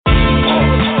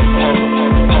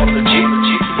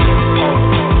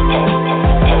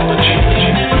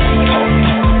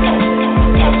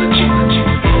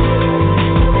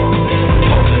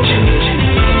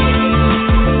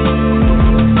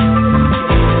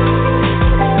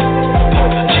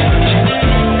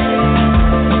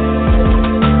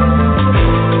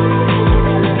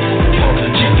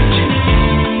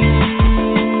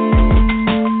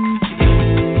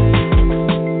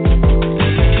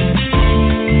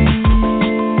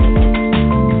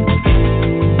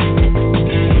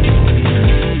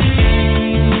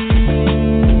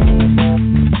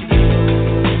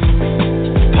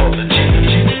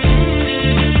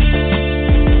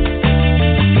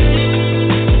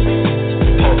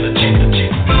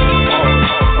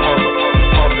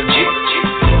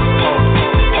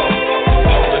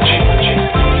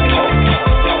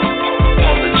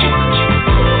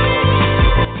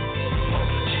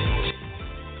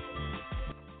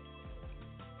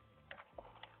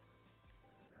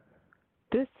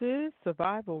This is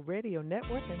Survival Radio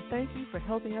Network, and thank you for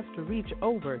helping us to reach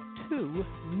over 2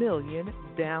 million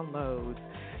downloads.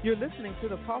 You're listening to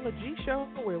the Paula G Show,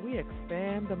 where we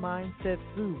expand the mindset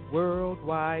through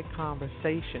worldwide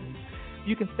conversations.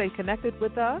 You can stay connected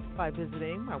with us by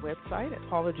visiting my website at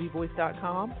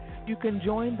paulagvoice.com. You can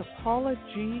join the Paula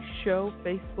G Show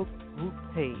Facebook group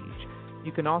page.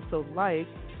 You can also like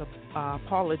the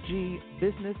Paula G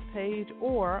business page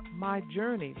or My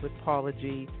Journey with Paula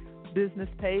G business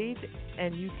page,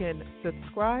 and you can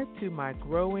subscribe to my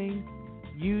growing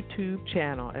YouTube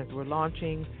channel as we're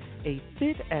launching a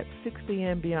Fit at 60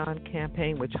 and Beyond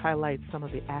campaign, which highlights some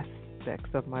of the aspects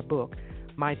of my book,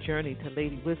 My Journey to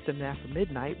Lady Wisdom After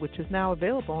Midnight, which is now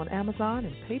available on Amazon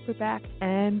in paperback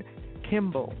and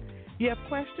Kindle. You have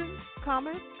questions,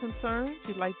 comments, concerns,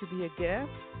 you'd like to be a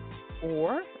guest,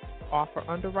 or offer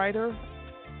underwriter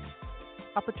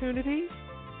opportunities?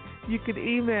 You can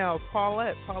email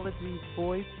Paula at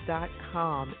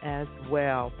paulagvoice.com as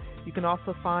well. You can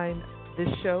also find this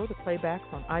show, the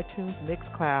playbacks, on iTunes,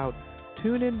 Mixcloud,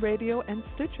 TuneIn Radio, and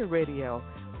Stitcher Radio.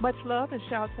 Much love and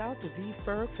shouts out to V.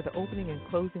 Ferg for the opening and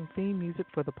closing theme music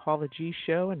for the Paula G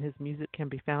Show, and his music can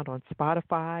be found on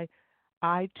Spotify,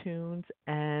 iTunes,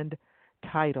 and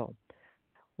Tidal.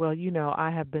 Well, you know,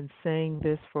 I have been saying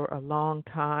this for a long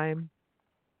time,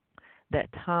 that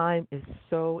time is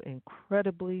so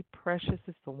incredibly precious.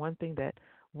 It's the one thing that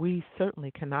we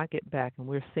certainly cannot get back, and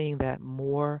we're seeing that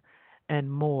more and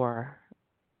more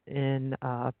in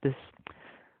this,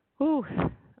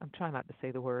 I'm trying not to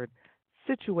say the word,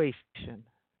 situation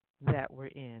that we're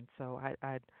in. So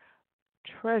I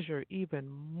treasure even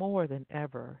more than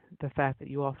ever the fact that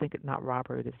you all think it not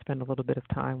robbery to spend a little bit of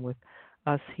time with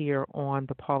us here on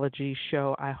the Paula G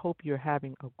Show. I hope you're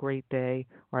having a great day,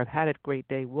 or have had a great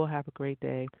day, will have a great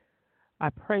day.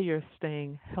 I pray you're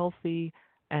staying healthy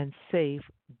and safe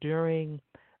during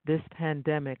this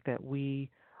pandemic that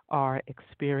we are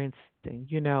experiencing.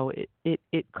 You know,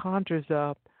 it conjures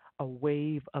up a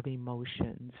wave of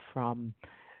emotions from,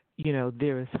 you know,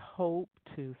 there is hope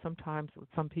to, sometimes with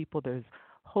some people there's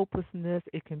hopelessness.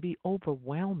 It can be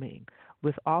overwhelming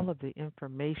with all of the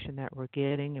information that we're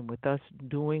getting, and with us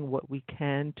doing what we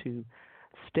can to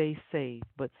stay safe.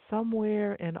 But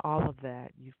somewhere in all of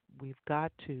that, we've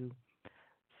got to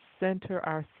center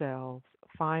ourselves,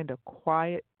 find a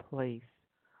quiet place,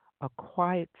 a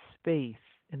quiet space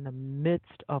in the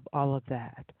midst of all of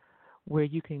that, where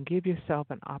you can give yourself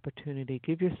an opportunity,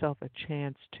 give yourself a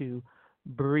chance to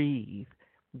breathe,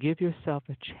 give yourself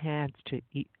a chance to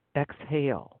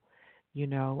exhale, you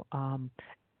know.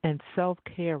 And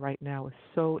self-care right now is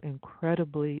so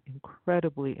incredibly,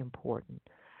 incredibly important.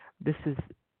 This is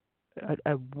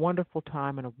a wonderful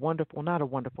time, and not a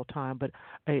wonderful time, but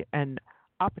an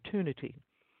opportunity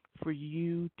for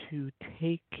you to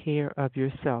take care of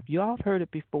yourself. You all have heard it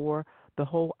before, the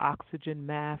whole oxygen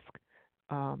mask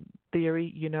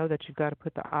theory, you know, that you've got to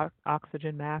put the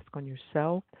oxygen mask on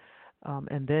yourself,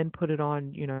 and then put it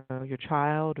on, you know, your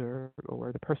child or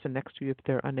the person next to you if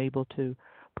they're unable to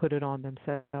put it on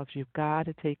themselves. You've got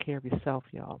to take care of yourself,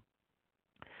 y'all.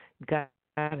 You've got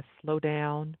to slow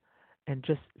down and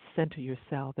just center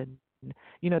yourself. And,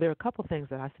 you know, there are a couple things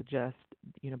that I suggest,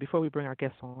 you know, before we bring our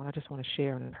guests on, I just want to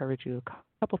share and encourage you a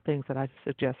couple things that I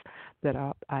suggest that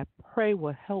I pray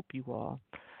will help you all.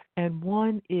 And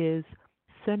one is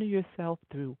center yourself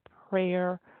through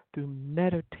prayer, through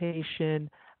meditation.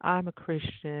 I'm a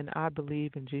Christian. I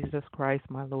believe in Jesus Christ,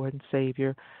 my Lord and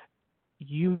Savior.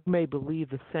 You may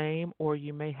believe the same, or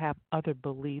you may have other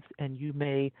beliefs, and you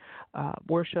may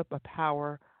worship a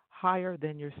power higher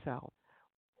than yourself.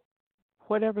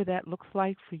 Whatever that looks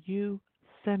like for you,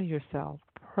 center yourself,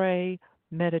 pray,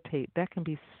 meditate. That can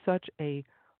be such a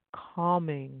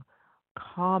calming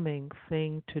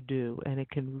thing to do, and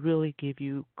it can really give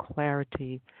you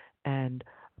clarity and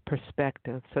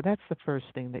perspective. So that's the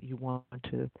first thing that you want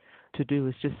to do,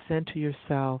 is just center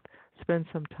yourself, spend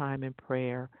some time in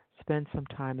prayer, spend some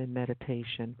time in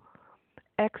meditation.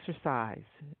 Exercise.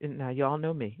 Now, y'all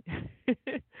know me.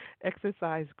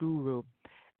 Exercise guru.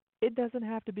 It doesn't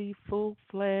have to be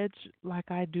full-fledged like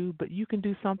I do, but you can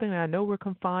do something. And I know we're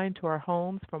confined to our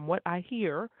homes. From what I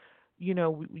hear, you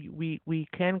know, we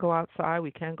can go outside,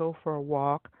 we can go for a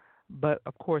walk, but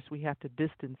of course we have to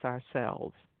distance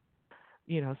ourselves.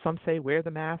 You know, some say wear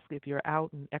the mask if you're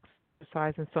out and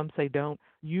exercising. Some say don't.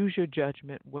 Use your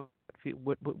judgment, what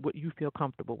you feel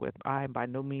comfortable with. I am by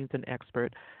no means an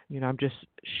expert. You know, I'm just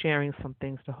sharing some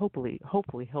things to hopefully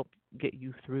help get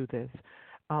you through this.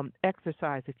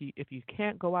 Exercise. If you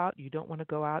can't go out, you don't want to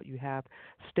go out, you have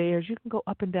stairs, you can go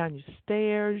up and down your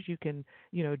stairs. You can,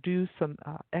 you know, do some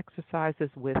exercises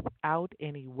without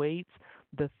any weights.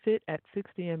 The Fit at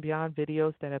 60 and Beyond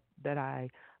videos that I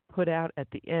put out at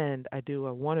the end, I do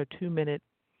a 1 or 2 minute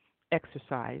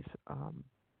exercise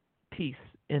piece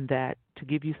in that to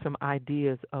give you some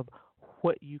ideas of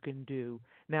what you can do.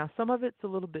 Now, some of it's a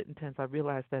little bit intense. I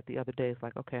realized that the other day. It's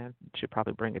like, okay, I should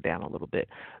probably bring it down a little bit.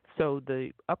 So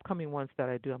the upcoming ones that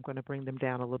I do, I'm going to bring them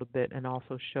down a little bit and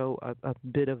also show a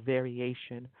bit of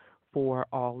variation for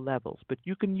all levels. But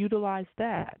you can utilize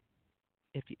that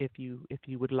if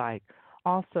you would like.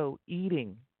 Also,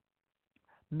 eating,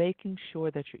 making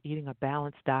sure that you're eating a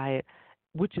balanced diet,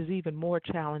 which is even more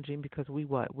challenging because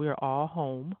we're all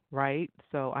home, right?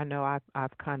 So I know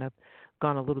I've kind of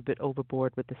gone a little bit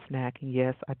overboard with the snacking.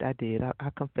 Yes, I did. I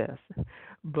confess,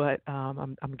 but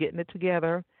I'm getting it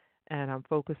together, and I'm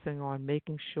focusing on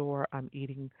making sure I'm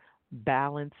eating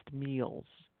balanced meals.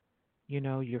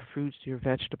 Your fruits, your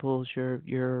vegetables,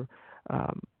 your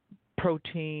um,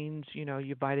 proteins,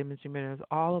 your vitamins, your minerals,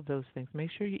 all of those things.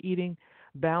 Make sure you're eating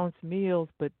balanced meals,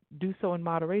 but do so in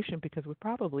moderation because we're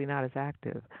probably not as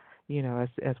active,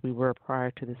 as we were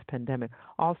prior to this pandemic.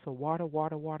 Also, water,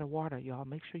 water, water, water, y'all.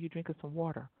 Make sure you're drinking some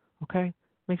water. Okay?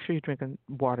 Make sure you're drinking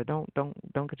water. Don't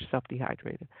get yourself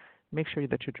dehydrated. Make sure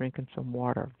that you're drinking some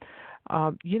water.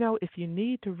 If you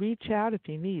need to reach out, if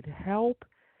you need help,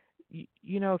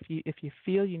 if you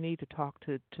feel you need to talk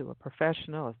to a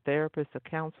professional, a therapist, a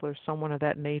counselor, someone of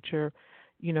that nature,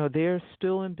 they're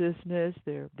still in business.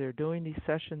 They're doing these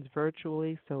sessions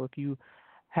virtually. So if you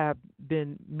have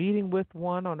been meeting with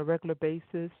one on a regular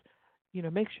basis,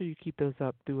 make sure you keep those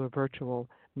up through a virtual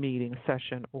meeting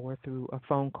session or through a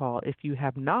phone call. If you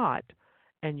have not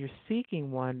and you're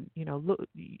seeking one, look,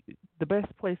 the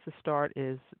best place to start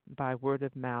is by word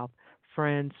of mouth,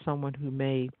 friends, someone who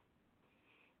may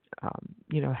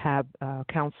have a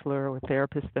counselor or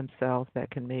therapist themselves that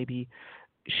can maybe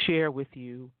share with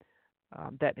you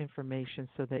that information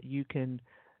so that you can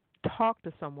talk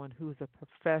to someone who's a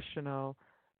professional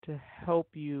to help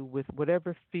you with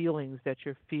whatever feelings that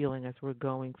you're feeling as we're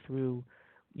going through,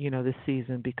 this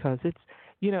season because it's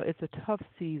a tough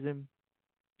season.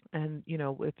 And,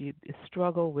 if you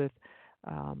struggle with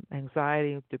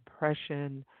anxiety,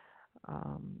 depression,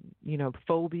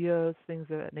 phobias, things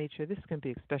of that nature, this can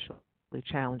be especially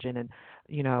challenging. And,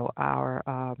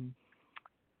 our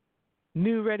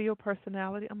new radio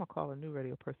personality, I'm going to call her new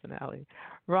radio personality,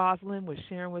 Rosalind was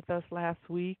sharing with us last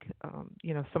week,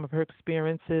 some of her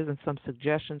experiences and some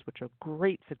suggestions, which are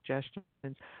great suggestions.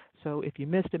 So if you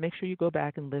missed it, make sure you go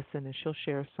back and listen, and she'll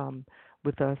share some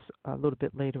with us a little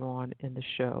bit later on in the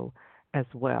show as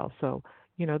well. So,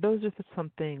 those are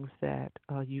some things that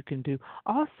you can do.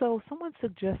 Also, someone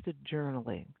suggested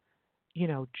journaling.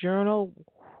 Journal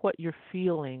what you're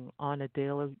feeling on a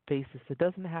daily basis. It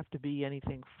doesn't have to be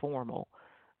anything formal.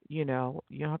 You don't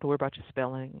have to worry about your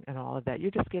spelling and all of that. You're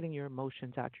just getting your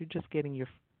emotions out. You're just getting your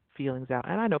feelings out.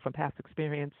 And I know from past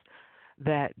experience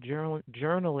that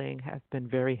journaling has been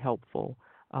very helpful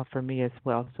for me as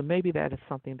well. So maybe that is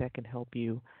something that can help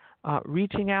you.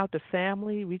 Reaching out to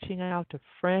family, reaching out to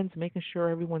friends, making sure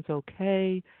everyone's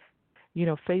okay,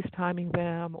 FaceTiming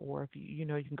them, or if you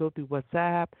can go through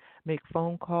WhatsApp, make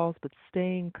phone calls, but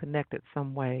staying connected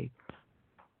some way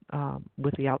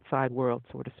with the outside world,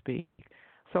 so to speak.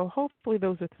 So hopefully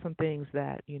those are some things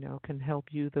that, can help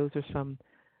you. Those are some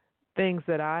things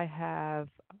that I have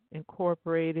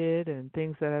incorporated and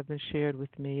things that have been shared with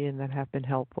me and that have been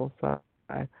helpful. So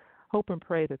I hope and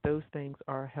pray that those things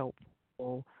are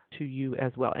helpful to you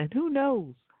as well. And who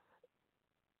knows,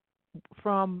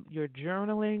 from your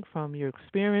journaling, from your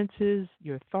experiences,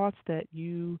 your thoughts that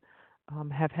you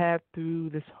have had through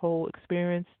this whole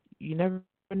experience, you never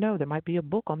know. There might be a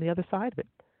book on the other side of it.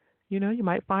 You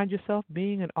might find yourself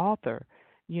being an author.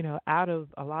 Out of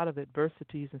a lot of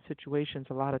adversities and situations,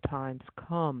 a lot of times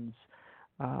comes,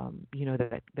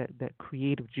 that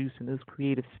creative juice and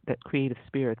that creative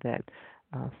spirit that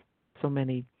so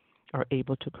many are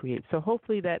able to create. So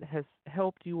hopefully that has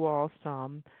helped you all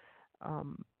some.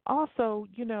 Also,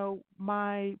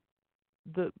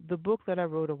 the book that I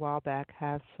wrote a while back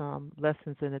has some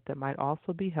lessons in it that might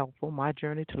also be helpful. My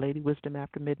Journey to Lady Wisdom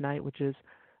After Midnight, which is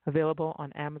available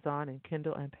on Amazon and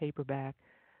Kindle and paperback.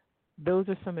 Those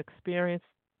are some experiences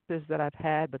that I've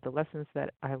had, but the lessons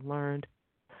that I've learned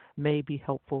may be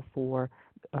helpful for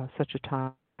such a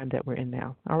time that we're in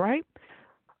now. All right?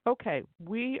 Okay,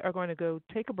 we are going to go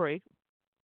take a break,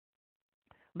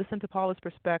 listen to Paula's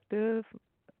perspective,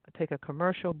 take a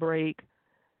commercial break,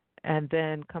 and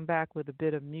then come back with a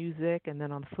bit of music. And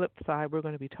then on the flip side, we're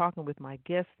going to be talking with my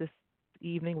guest this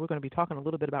evening. We're going to be talking a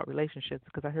little bit about relationships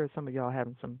because I heard some of y'all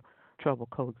having some trouble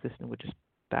coexisting with your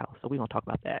spouse. So we're going to talk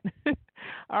about that.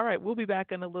 All right, we'll be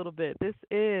back in a little bit. This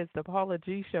is the Paula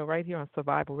G Show right here on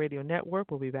Survival Radio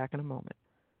Network. We'll be back in a moment.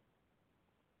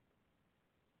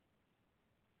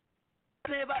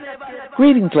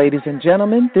 Greetings, ladies and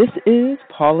gentlemen. This is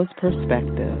Paula's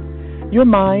Perspective. Your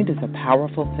mind is a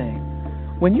powerful thing.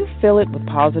 When you fill it with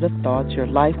positive thoughts, your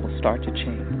life will start to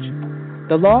change.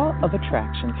 The law of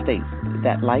attraction states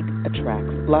that like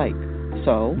attracts like.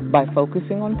 So, by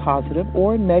focusing on positive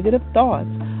or negative thoughts,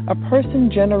 a person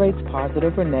generates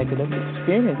positive or negative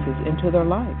experiences into their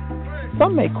life.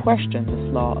 Some may question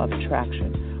this law of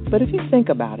attraction, but if you think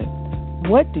about it,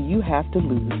 what do you have to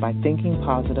lose by thinking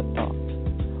positive thoughts?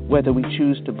 Whether we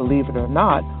choose to believe it or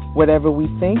not, whatever we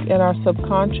think in our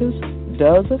subconscious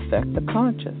does affect the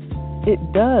conscious. It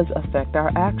does affect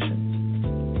our actions.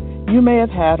 You may have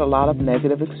had a lot of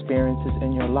negative experiences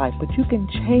in your life, but you can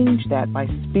change that by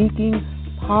speaking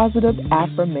positive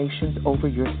affirmations over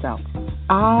yourself.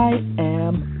 I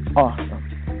am awesome.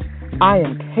 I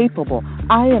am capable.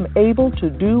 I am able to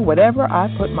do whatever I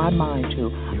put my mind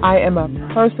to. I am a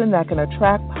person that can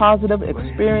attract positive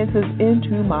experiences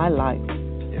into my life.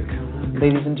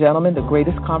 Ladies and gentlemen, the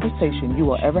greatest conversation you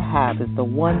will ever have is the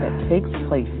one that takes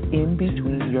place in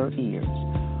between your ears.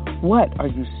 What are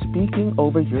you speaking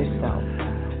over yourself?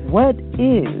 What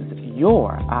is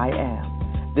your I am?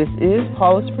 This is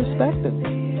Paula's Perspective.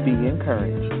 Be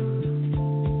encouraged.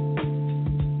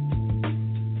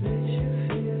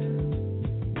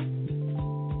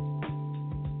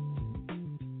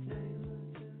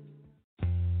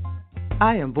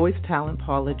 I am voice talent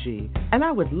Paula G, and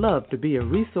I would love to be a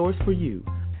resource for you.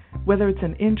 Whether it's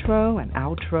an intro, an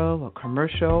outro, a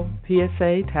commercial,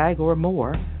 PSA, tag, or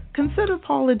more, consider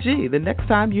Paula G the next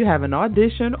time you have an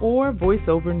audition or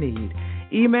voiceover need.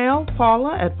 Email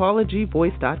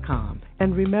paula@paulagvoice.com.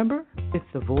 And remember,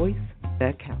 it's the voice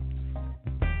that counts.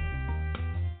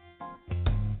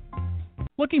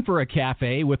 Looking for a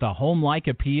cafe with a home-like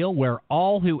appeal where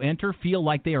all who enter feel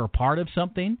like they are part of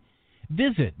something?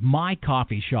 Visit My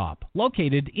Coffee Shop,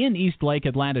 located in Eastlake,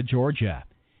 Atlanta, Georgia.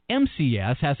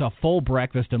 MCS has a full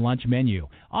breakfast and lunch menu,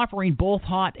 offering both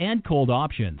hot and cold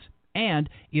options, and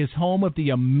is home of the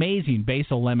amazing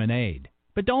basil lemonade.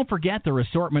 But don't forget their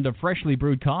assortment of freshly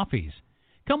brewed coffees.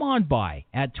 Come on by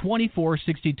at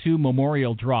 2462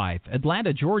 Memorial Drive,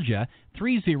 Atlanta, Georgia,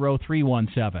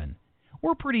 30317.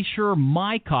 We're pretty sure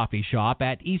My Coffee Shop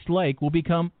at Eastlake will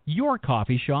become your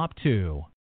coffee shop, too.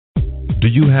 Do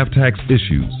you have tax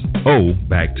issues, owe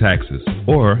back taxes,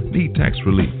 or need tax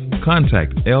relief?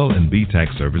 Contact L&B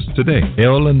Tax Service today.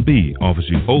 L&B offers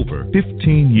you over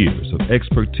 15 years of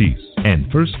expertise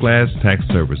and first-class tax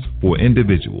service for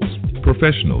individuals,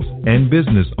 professionals, and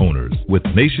business owners. With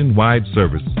nationwide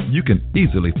service, you can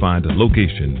easily find a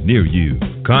location near you.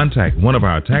 Contact one of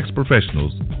our tax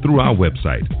professionals through our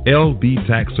website,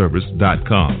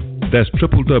 lbtaxservice.com. That's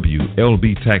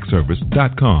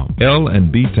www.lbtaxservice.com.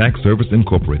 L&B Tax Service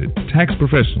Incorporated. Tax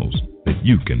professionals that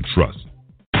you can trust.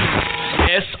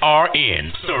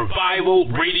 SRN Survival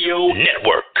Radio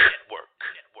Network.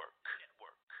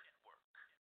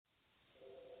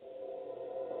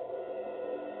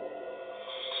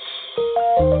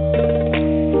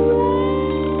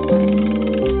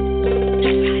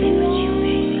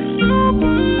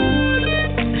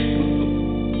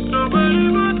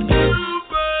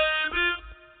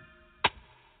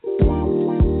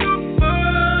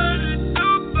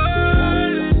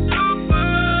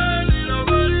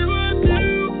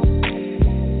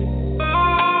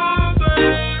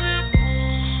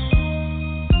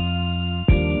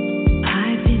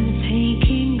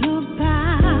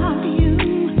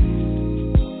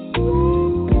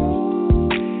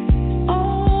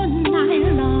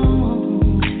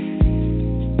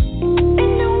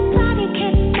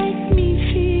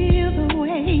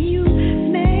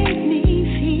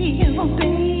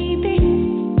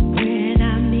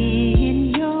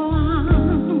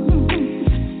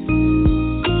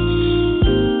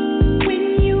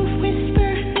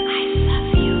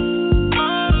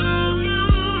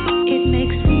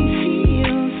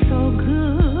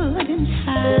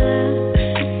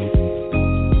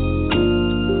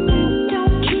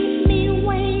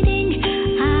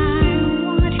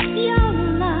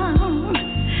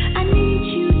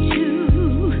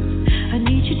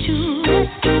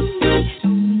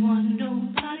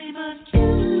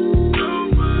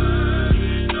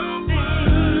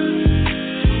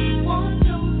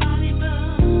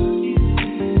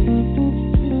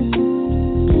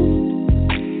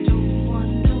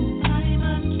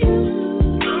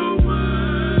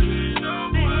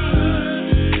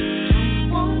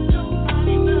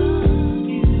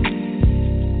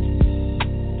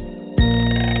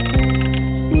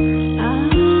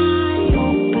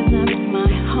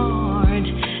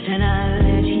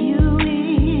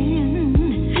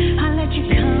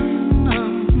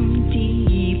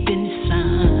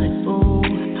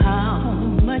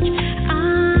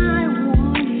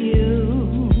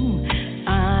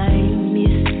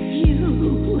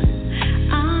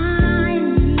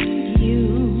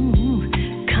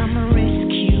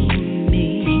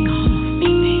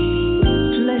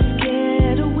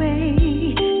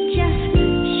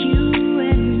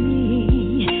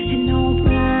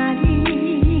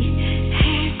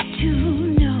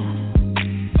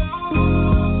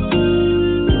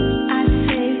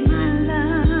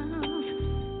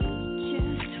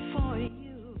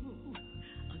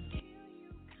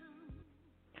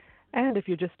 And if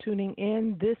you're just tuning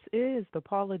in, this is the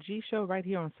Paula G Show right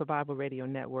here on Survival Radio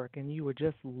Network, and you were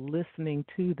just listening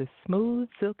to the smooth,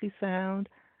 silky sound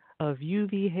of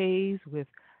UV Hayes with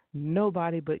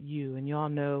Nobody But You. And y'all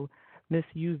know Miss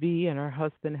UV and her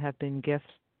husband have been guests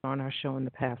on our show in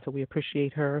the past, so we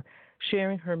appreciate her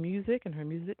sharing her music, and her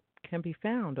music can be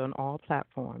found on all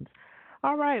platforms.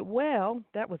 All right, well,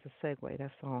 that was a segue, that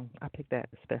song. I picked that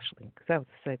especially because that was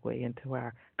a segue into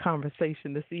our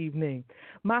conversation this evening.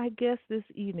 My guest this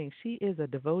evening, she is a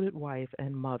devoted wife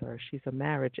and mother. She's a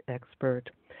marriage expert.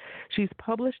 She's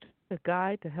published a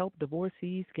guide to help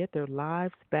divorcees get their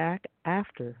lives back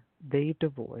after they've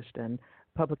divorced, and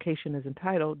publication is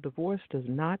entitled Divorce Does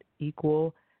Not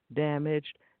Equal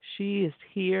Damaged. She is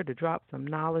here to drop some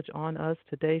knowledge on us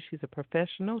today. She's a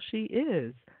professional. She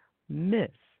is Miss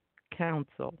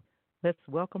Counsel. Let's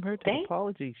welcome her to the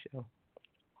Paula G Show.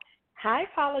 Hi,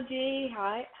 Paula G.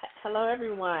 Hi. Hello,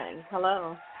 everyone.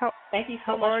 Hello. Thank you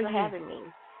so much for having me.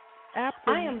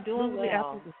 Absolutely. I am doing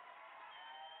well.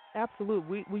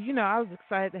 Absolutely. Well, I was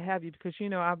excited to have you because,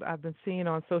 I've been seeing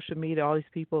on social media all these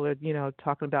people are,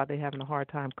 talking about they having a hard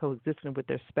time coexisting with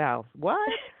their spouse. What?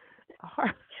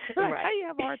 Right. How do you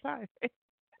have a hard time?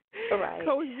 Right.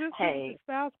 Coexisting with your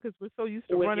spouse because we're so used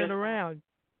to running around.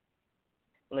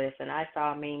 Listen, I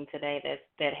saw a meme today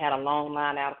that had a long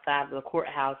line outside the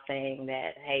courthouse saying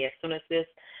that, hey, as soon as this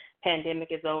pandemic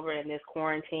is over and this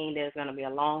quarantine, there's going to be a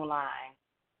long line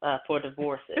for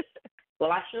divorces.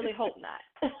 Well, I surely hope not.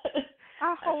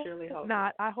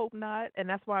 I hope not, and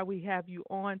that's why we have you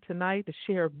on tonight to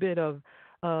share a bit of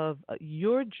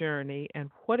your journey and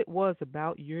what it was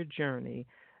about your journey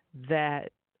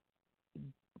that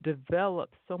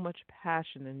developed so much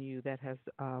passion in you that has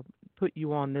put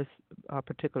you on this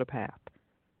particular path.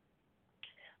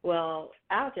 Well,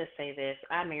 I'll just say this.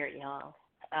 I married young.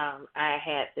 I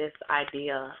had this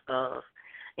idea of,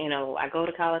 I go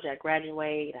to college, I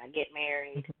graduate, I get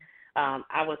married.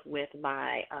 I was with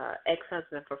my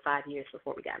ex-husband for 5 years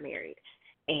before we got married.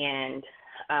 And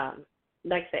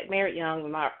like I said, married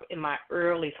young in my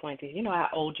early 20s. You know how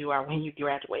old you are when you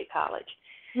graduate college.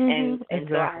 And exactly.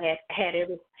 So I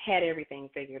had everything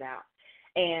figured out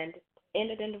and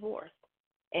ended in divorce.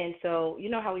 And so you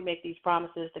know how we make these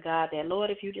promises to God that,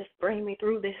 Lord, if you just bring me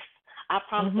through this, I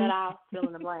promise that I'll fill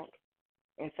in the blank.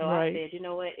 And so I said, you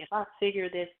know what, if I figure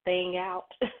this thing out,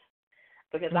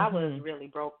 because I was really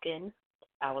broken,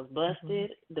 I was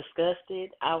busted,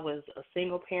 disgusted. I was a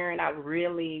single parent. I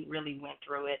really, really went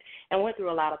through it and went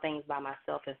through a lot of things by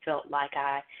myself and felt like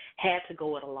I had to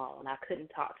go it alone. I couldn't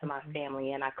talk to my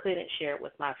family and I couldn't share it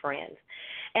with my friends.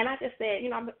 And I just said,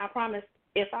 I promised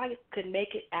if I could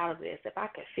make it out of this, if I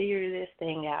could figure this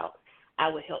thing out, I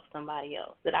would help somebody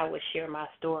else, that I would share my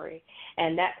story.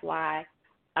 And that's why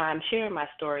I'm sharing my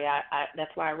story.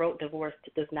 That's why I wrote Divorce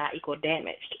Does Not Equal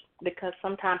Damaged, because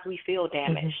sometimes we feel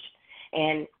damaged.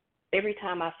 And every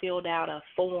time I filled out a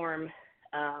form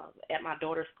at my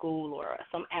daughter's school or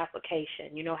some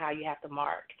application, you know how you have to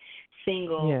mark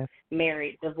single,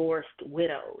 married, divorced,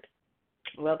 widowed.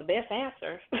 Well, the best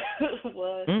answer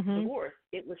was divorce.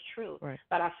 It was true. Right.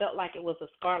 But I felt like it was a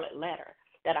scarlet letter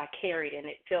that I carried, and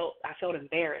I felt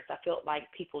embarrassed. I felt like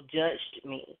people judged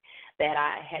me, that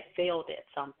I had failed at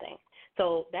something.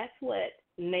 So that's what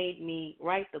made me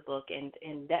write the book, and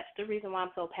that's the reason why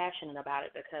I'm so passionate about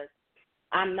it, because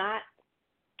I'm not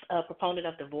a proponent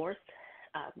of divorce,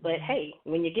 but hey,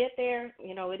 when you get there,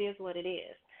 it is what it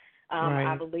is.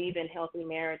 I believe in healthy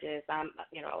marriages. I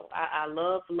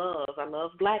love love. I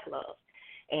love Black love,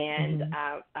 and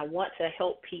I want to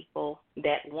help people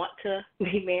that want to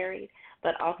be married,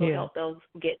 but also help those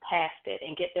get past it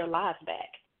and get their lives back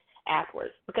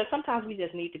afterwards. Because sometimes we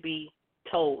just need to be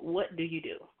told, what do you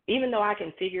do? Even though I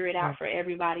can figure it out for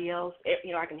everybody else,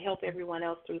 I can help everyone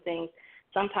else through things.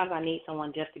 Sometimes I need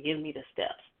someone just to give me the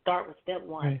steps. Start with step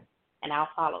one, and I'll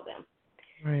follow them.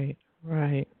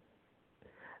 Right.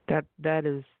 That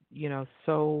is,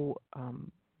 so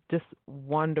just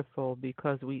wonderful,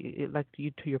 because like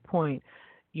to your point,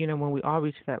 when we all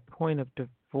reach that point of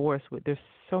divorce, there's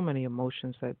so many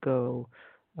emotions that go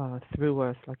through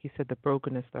us. Like you said, the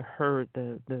brokenness, the hurt,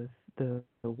 the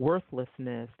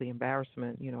worthlessness, the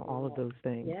embarrassment, all of those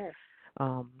things. Yes.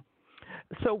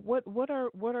 So what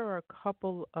are a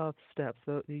couple of steps?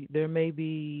 So there may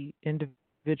be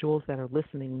individuals that are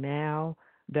listening now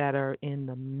that are in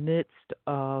the midst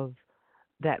of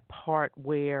that part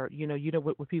where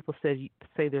what people say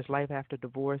there's life after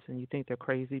divorce, and you think they're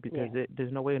crazy because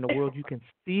there's no way in the world you can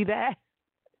see that.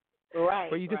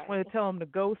 Right. Or you just want to tell them to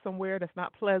go somewhere that's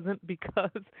not pleasant because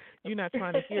you're not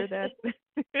trying to hear that.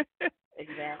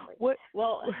 Exactly. What?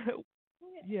 Well,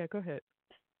 yeah, go ahead.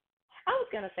 I was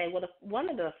going to say, well, one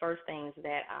of the first things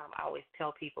that I always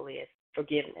tell people is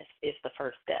forgiveness is the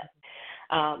first step.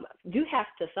 You have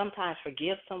to sometimes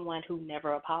forgive someone who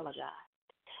never apologized.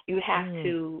 You have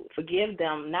to forgive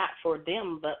them, not for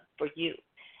them, but for you.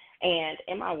 And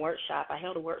in my workshop, I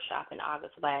held a workshop in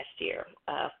August last year,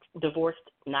 Divorced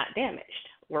Not Damaged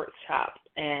workshop,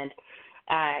 and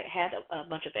I had a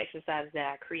bunch of exercises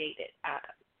that I created.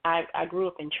 I grew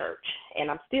up in church, and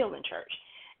I'm still in church,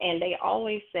 and they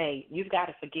always say, you've got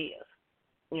to forgive.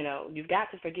 You know, you've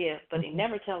got to forgive, but they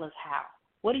never tell us how.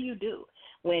 What do you do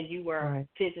when you were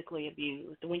physically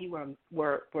abused, when you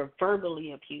were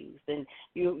verbally abused, and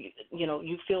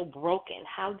you feel broken?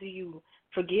 How do you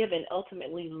forgive and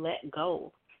ultimately let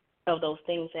go of those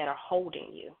things that are holding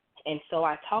you? And so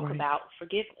I talk about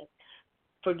forgiveness,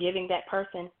 forgiving that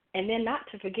person, and then not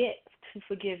to forget to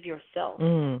forgive yourself,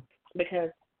 because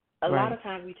a lot of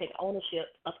times we take ownership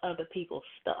of other people's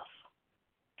stuff.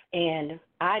 And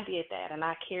I did that, and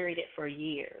I carried it for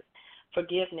years.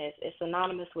 Forgiveness is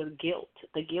synonymous with guilt,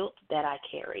 the guilt that I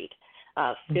carried,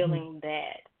 feeling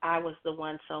that I was the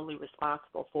one solely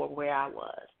responsible for where I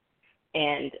was,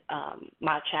 and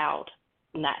my child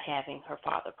not having her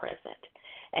father present.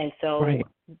 And so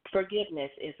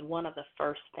forgiveness is one of the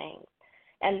first things.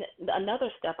 And another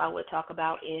step I would talk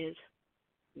about is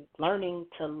learning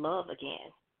to love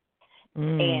again.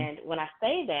 And when I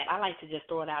say that, I like to just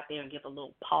throw it out there and give a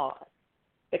little pause,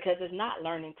 because it's not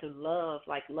learning to love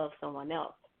like love someone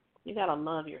else. You got to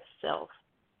love yourself.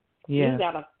 You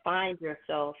got to find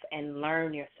yourself and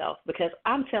learn yourself, because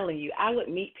I'm telling you, I would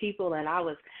meet people and I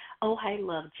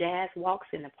love jazz walks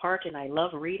in the park and I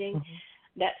love reading.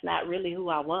 That's not really who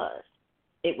I was.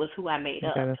 It was who I made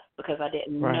up, because I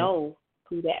didn't know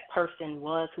who that person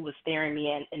was who was staring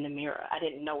me in the mirror. I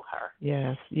didn't know her.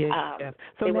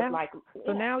 So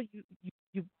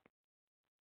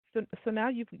now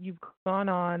you've gone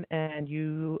on and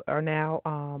you are now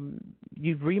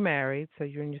you've remarried. So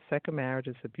you're in your second marriage.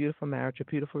 It's a beautiful marriage, a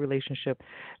beautiful relationship.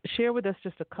 Share with us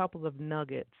just a couple of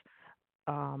nuggets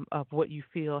of what you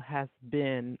feel has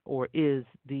been or is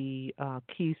the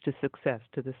keys to success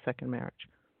to this second marriage.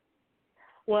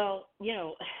 Well,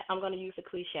 I'm going to use a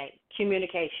cliche,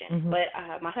 communication. But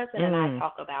my husband and I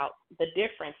talk about the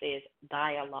difference is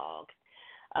dialogue.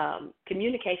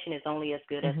 Communication is only as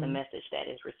good as the message that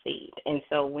is received. And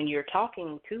so when you're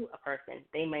talking to a person,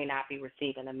 they may not be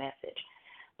receiving a message.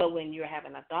 But when you're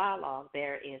having a dialogue,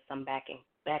 there is some back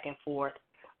and forth.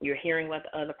 You're hearing what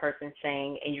the other person's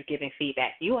saying, and you're giving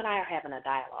feedback. You and I are having a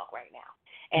dialogue right now.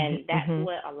 And that's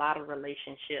what a lot of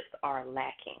relationships are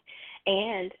lacking.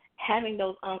 And having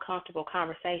those uncomfortable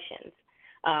conversations.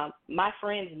 My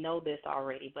friends know this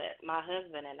already, but my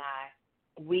husband and I,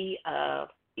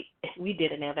 we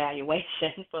did an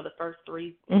evaluation for the first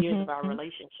 3 years of our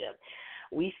relationship.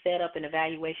 We set up an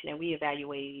evaluation, and we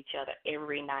evaluated each other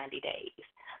every 90 days.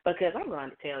 Because I'm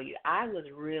going to tell you, I was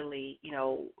really,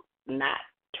 not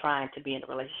trying to be in a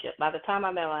relationship. By the time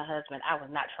I met my husband, I was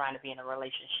not trying to be in a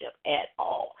relationship at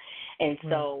all. And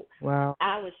so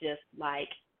I was just like,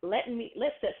 let's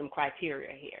set some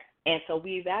criteria here. And so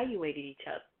we evaluated each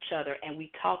other, and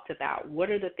we talked about what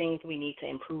are the things we need to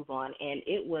improve on, and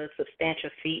it was substantial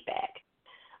feedback.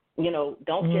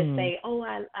 Don't just say, oh,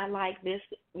 I like this.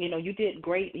 You did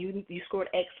great. You scored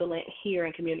excellent here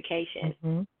in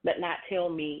communication, but not tell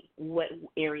me what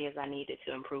areas I needed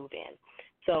to improve in.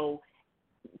 So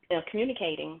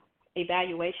communicating,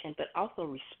 evaluation, but also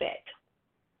respect.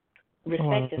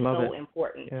 Respect is so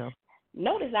important. Yeah.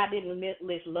 Notice I didn't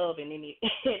list love in any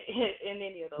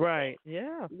of those. Right. Things.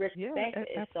 Yeah. Respect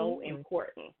is so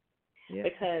important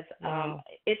because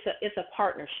it's a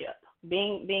partnership.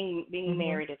 Being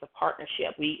married is a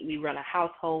partnership. We run a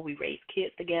household. We raise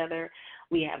kids together.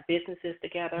 We have businesses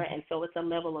together, and so it's a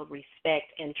level of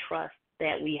respect and trust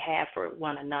that we have for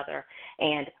one another.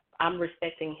 And I'm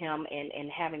respecting him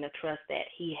and having the trust that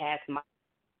he has my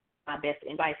best,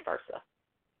 and vice versa.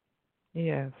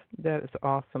 Yes, that is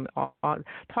awesome.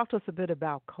 Talk to us a bit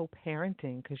about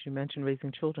co-parenting, because you mentioned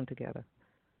raising children together.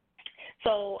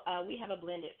 So we have a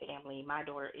blended family. My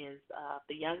daughter is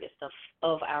the youngest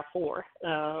of our 4,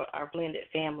 our blended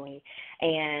family.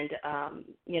 And,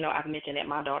 I've mentioned that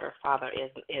my daughter's father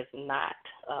is not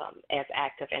as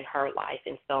active in her life.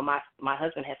 And so my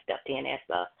husband has stepped in as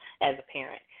a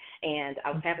parent. And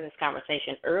I was having this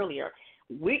conversation earlier.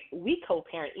 We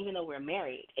co-parent even though we're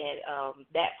married, and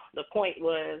the point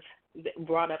was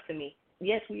brought up to me.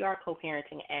 Yes, we are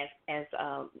co-parenting as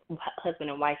husband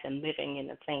and wife and living in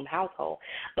the same household,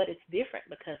 but it's different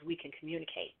because we can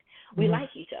communicate. We like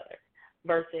each other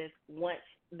versus once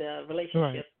the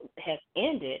relationship has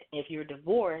ended, if you're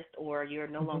divorced or you're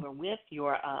no longer with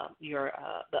your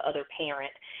the other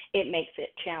parent, it makes it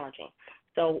challenging.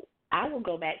 So I will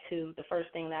go back to the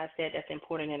first thing that I said that's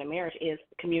important in a marriage is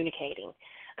communicating.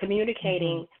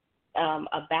 Communicating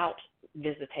about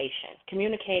visitation,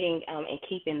 communicating and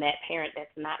keeping that parent that's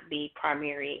not the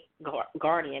primary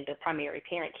guardian, the primary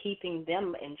parent, keeping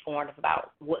them informed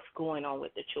about what's going on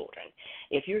with the children.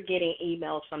 If you're getting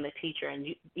emails from the teacher,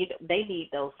 and they need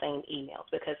those same emails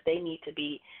because they need to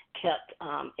be kept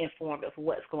informed of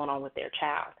what's going on with their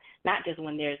child, not just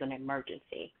when there's an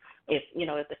emergency. If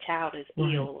the child is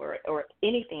ill or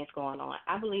anything's going on,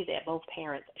 I believe that both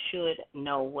parents should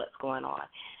know what's going on.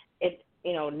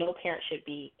 No parent should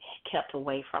be kept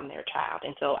away from their child.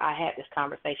 And so I had this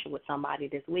conversation with somebody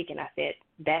this week, and I said,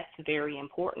 that's very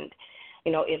important.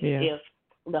 If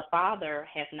the father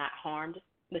has not harmed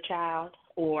the child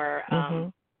or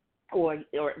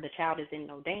the child is in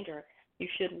no danger, you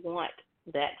should want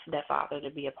that father to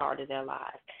be a part of their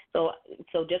lives. So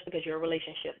just because your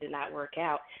relationship did not work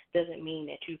out doesn't mean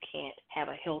that you can't have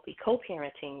a healthy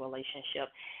co-parenting relationship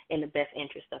in the best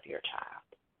interest of your child.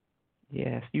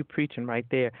 Yes, you preaching right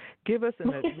there. Give us we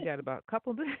got about a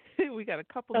couple minutes left.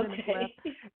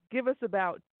 Give us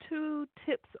about 2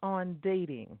 tips on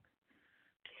dating.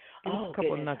 Give us a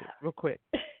couple of nuggets real quick.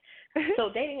 So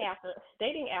dating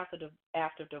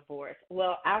after divorce.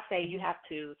 Well, I'll say you have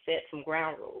to set some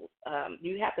ground rules.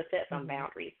 You have to set some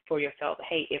boundaries for yourself.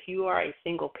 Hey, if you are a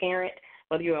single parent,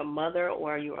 whether you're a mother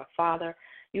or you're a father,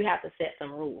 you have to set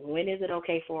some rules. When is it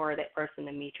okay for that person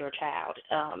to meet your child?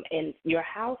 And your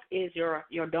house is your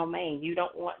domain. You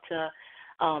don't want to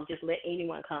just let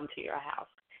anyone come to your house.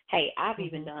 Hey, I've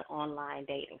even done online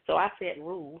dating. So I set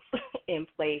rules in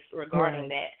place regarding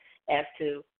that as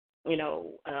to,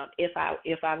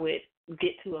 if I would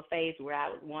get to a phase where I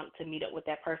would want to meet up with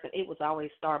that person, it was always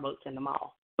Starbucks in the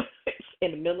mall,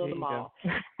 in the middle of the mall.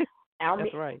 I'll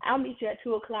meet you at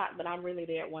 2:00, but I'm really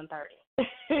there at 1:30.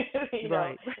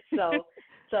 Right.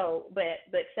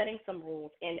 But setting some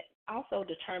rules and also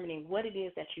determining what it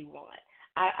is that you want.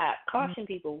 I caution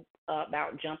people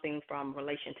about jumping from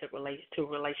relationship to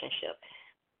relationship,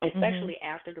 especially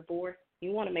after divorce.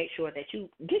 You want to make sure that you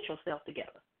get yourself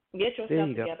together.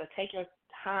 Take your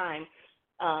time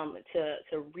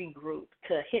to regroup,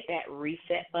 to hit that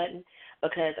reset button,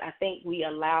 because I think we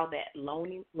allow that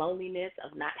loneliness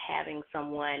of not having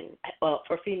someone,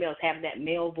 for females, having that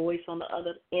male voice on the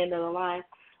other end of the line.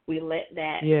 We let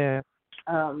that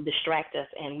distract us,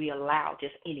 and we allow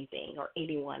just anything or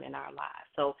anyone in our lives.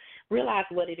 So realize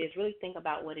what it is. Really think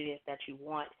about what it is that you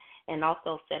want, and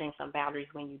also setting some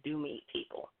boundaries when you do meet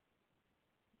people.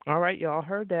 All right, y'all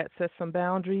heard that. Set some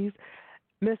boundaries.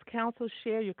 Ms. Counsel,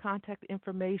 share your contact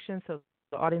information so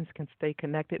the audience can stay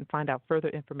connected and find out further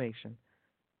information.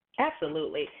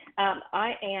 Absolutely.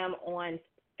 I am on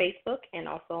Facebook and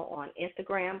also on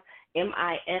Instagram,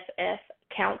 MISS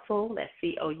Counsel, that's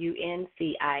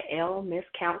COUNCIL, Miss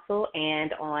Counsel,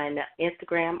 and on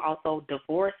Instagram also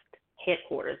Divorced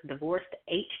Headquarters, Divorced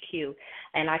HQ,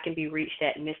 and I can be reached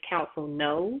at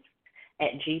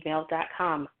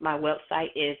MissCounselKnows@gmail.com. My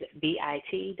website is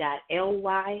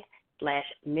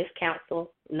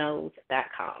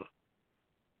bit.ly/MissCounselKnows.com.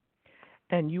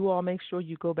 And you all make sure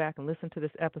you go back and listen to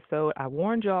this episode. I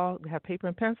warned y'all to have paper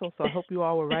and pencil, so I hope you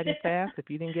all were writing fast. If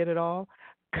you didn't get it all,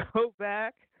 go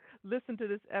back, listen to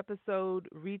this episode,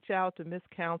 reach out to Miss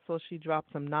Counsel. She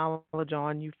dropped some knowledge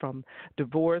on you, from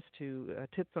divorce to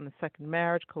tips on the second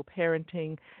marriage,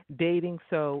 co-parenting, dating.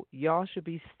 So y'all should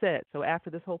be set. So after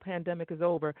this whole pandemic is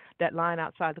over, that line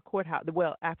outside the courthouse,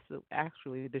 well,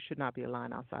 actually, there should not be a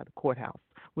line outside the courthouse.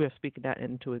 We are speaking that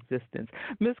into existence.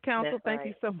 Miss Counsel, thank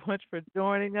you so much for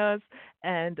joining us.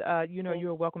 And,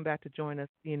 you're welcome back to join us,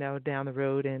 down the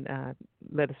road and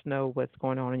let us know what's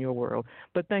going on in your world.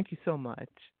 But thank you so much.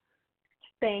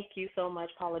 Thank you so much,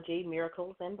 Paula G.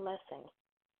 Miracles and blessings.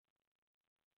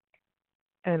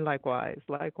 And likewise.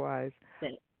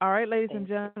 All right, ladies and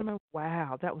gentlemen,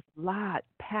 wow, that was a lot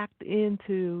packed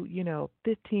into,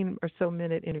 15 or so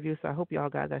minute interview. So I hope y'all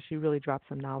got that. She really dropped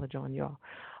some knowledge on y'all.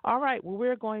 All right, well,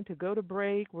 we're going to go to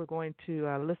break. We're going to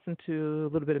listen to a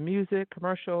little bit of music,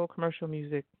 commercial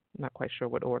music. Not quite sure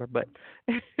what order, but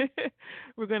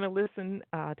we're going to listen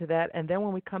to that. And then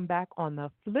when we come back on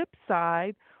the flip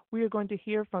side, we are going to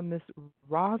hear from Miss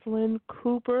Rosalind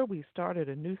Cooper. We started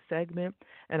a new segment,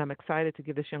 and I'm excited to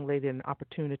give this young lady an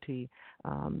opportunity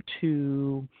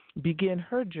to begin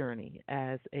her journey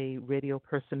as a radio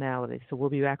personality. So we'll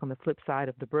be back on the flip side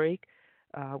of the break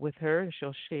with her.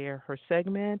 She'll share her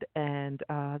segment, and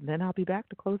then I'll be back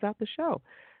to close out the show.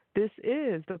 This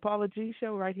is the Paula G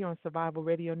Show right here on Survival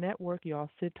Radio Network. Y'all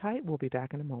sit tight. We'll be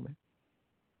back in a moment.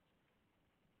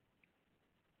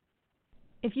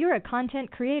 If you're a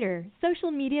content creator, social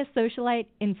media socialite,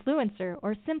 influencer,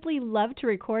 or simply love to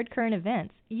record current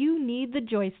events, you need the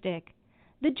joystick.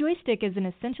 The joystick is an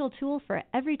essential tool for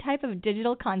every type of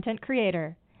digital content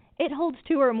creator. It holds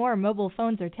 2 or more mobile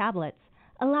phones or tablets,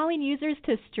 allowing users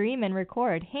to stream and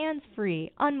record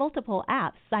hands-free on multiple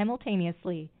apps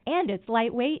simultaneously, and it's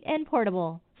lightweight and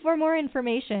portable. For more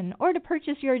information or to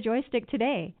purchase your joystick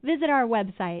today, visit our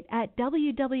website at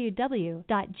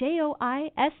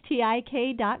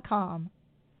www.joystik.com.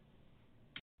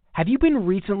 Have you been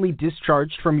recently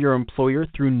discharged from your employer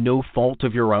through no fault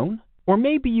of your own? Or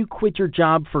maybe you quit your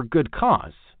job for good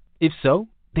cause? If so,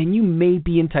 then you may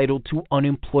be entitled to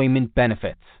unemployment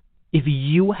benefits. If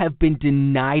you have been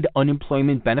denied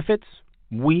unemployment benefits,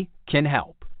 we can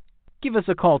help. Give us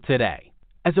a call today.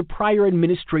 As a prior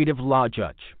administrative law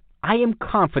judge, I am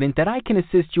confident that I can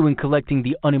assist you in collecting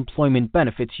the unemployment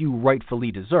benefits you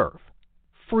rightfully deserve.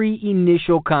 Free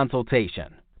initial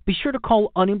consultation. Be sure to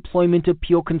call Unemployment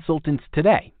Appeal Consultants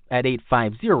today at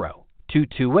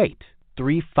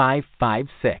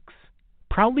 850-228-3556.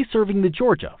 Proudly serving the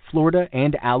Georgia, Florida,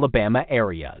 and Alabama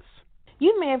areas.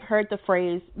 You may have heard the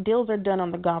phrase, deals are done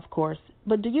on the golf course,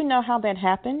 but do you know how that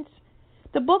happens?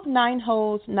 The book 9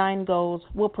 Holes, 9 Goals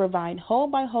will provide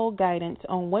hole-by-hole guidance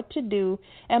on what to do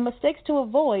and mistakes to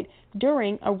avoid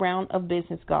during a round of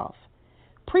business golf.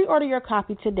 Pre-order your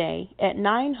copy today at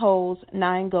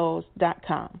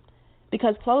 9holes9goals.com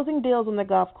because closing deals on the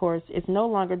golf course is no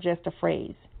longer just a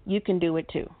phrase. You can do it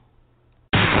too.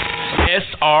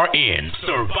 SRN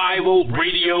Survival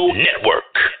Radio Network.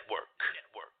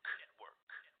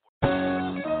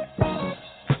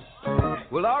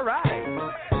 Well, all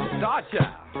right. Star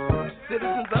Child,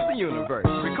 citizens of the universe,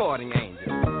 recording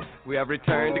angels. We have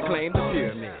returned to claim the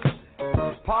pyramids.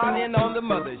 Partying on the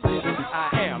mothership. I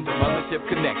am the Mothership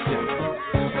Connection.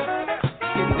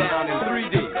 Getting down in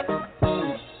 3D.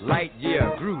 Light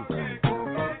year groove.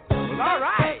 Well, all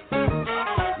right.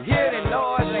 You hear the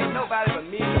noise? It ain't nobody but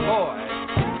me and the boys.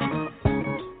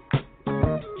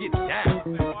 Get down.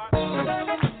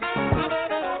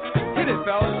 Hit it,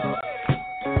 fellas.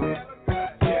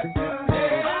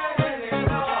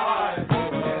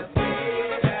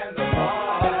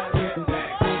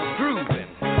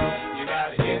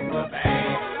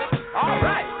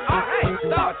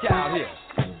 Child here.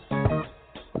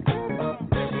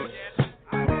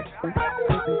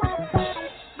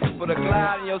 Put a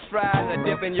glide in your stride and a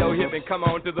dip in your hip and come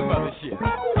on to the mothership.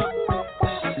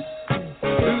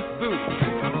 Loose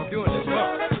boots, doing the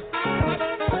bump.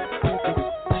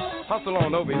 Hustle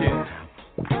on over here.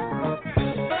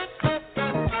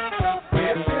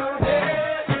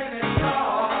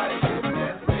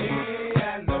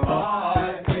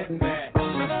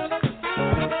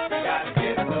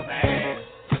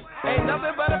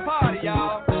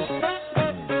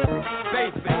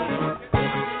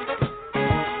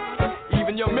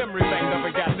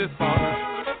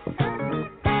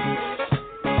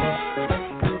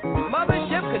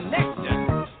 Mothership Connection.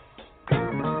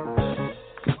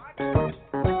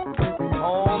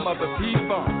 Home of the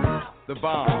P-Funk, the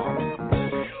bomb.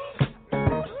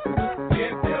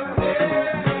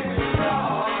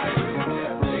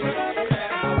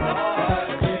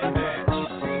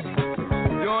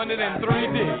 Doing it in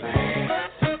 3D.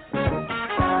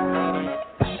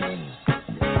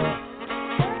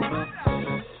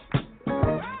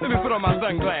 Put on my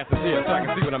sunglasses here so I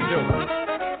can see what I'm doing.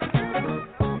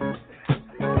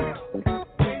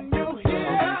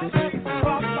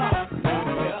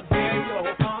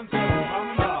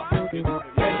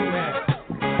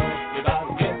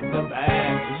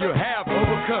 You have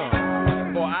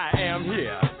overcome, for I am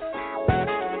here.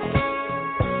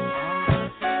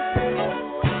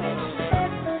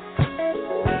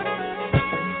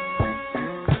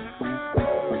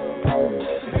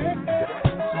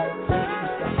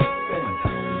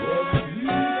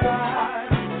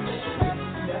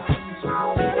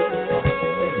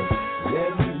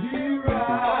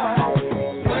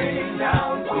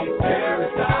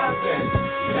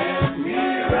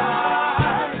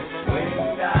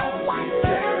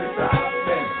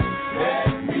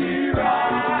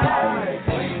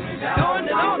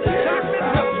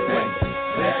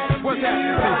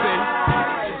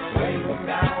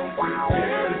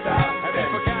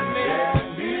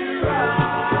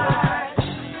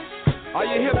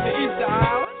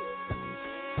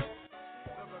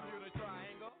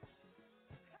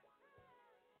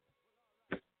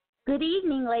 Good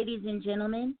evening, ladies and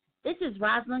gentlemen. This is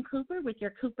Rosalind Cooper with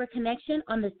your Cooper Connection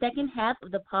on the second half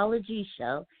of the Paula G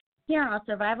Show here on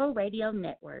Survival Radio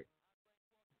Network.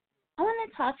 I want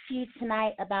to talk to you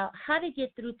tonight about how to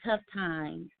get through tough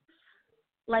times.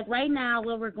 Like right now,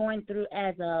 what we're going through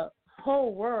as a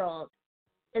whole world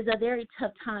is a very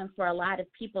tough time for a lot of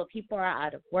people. People are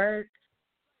out of work.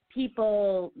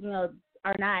 People,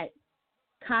 are not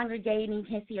congregating. You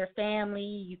can't see your family.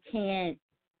 You can't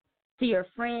see your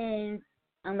friends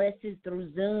unless it's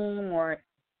through Zoom or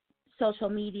social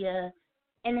media.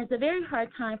 And it's a very hard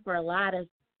time for a lot of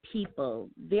people,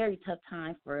 very tough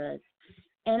time for us.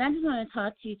 And I just want to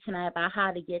talk to you tonight about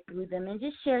how to get through them and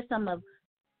just share some of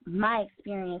my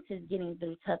experiences getting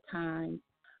through tough times.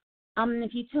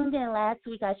 If you tuned in last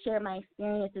week, I shared my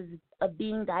experiences of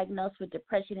being diagnosed with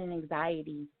depression and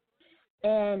anxiety.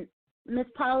 And Ms.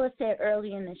 Paula said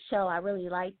early in the show, I really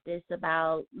like this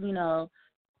about,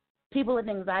 people with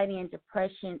anxiety and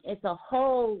depression. It's a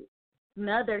whole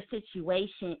another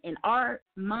situation in our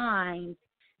minds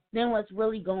than what's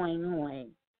really going on.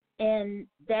 And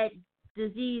that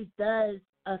disease does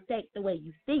affect the way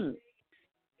you think.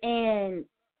 And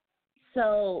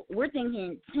so we're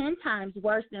thinking 10 times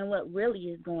worse than what really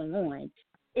is going on.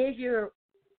 If you're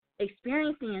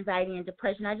experiencing anxiety and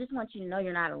depression, I just want you to know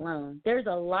you're not alone. There's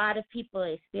a lot of people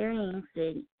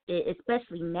experiencing it,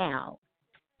 especially now.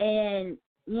 And,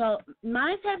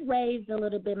 mine have raised a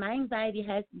little bit. My anxiety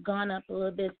has gone up a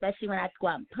little bit, especially when I go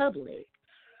out in public.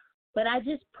 But I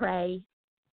just pray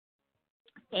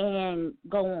and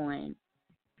go on.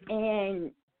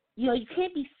 And, you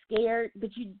can't be scared,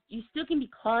 but you still can be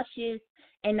cautious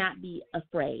and not be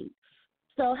afraid.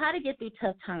 So how to get through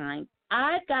tough times.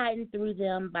 I've gotten through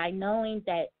them by knowing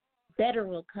that better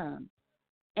will come.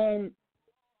 And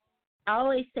I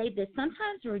always say this,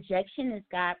 sometimes rejection is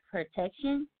God's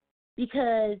protection,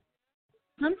 because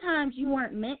sometimes you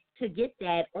weren't meant to get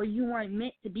that, or you weren't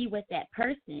meant to be with that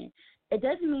person. It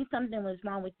doesn't mean something was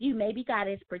wrong with you. Maybe God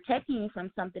is protecting you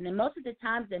from something. And most of the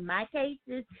times in my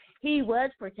cases, he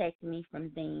was protecting me from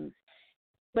things.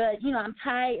 But, I'm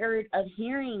tired of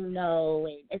hearing no,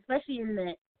 and especially in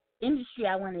the industry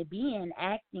I want to be in,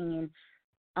 acting and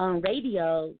on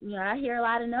radio. I hear a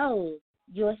lot of no's.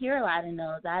 You'll hear a lot of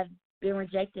no's. I've been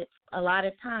rejected a lot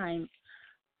of times.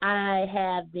 I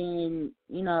have been,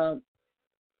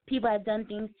 people have done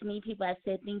things to me, people have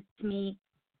said things to me,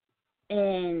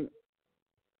 and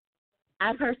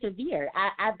I persevered.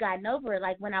 I've gotten over it.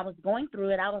 Like when I was going through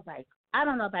it, I was like, I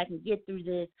don't know if I can get through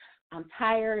this. I'm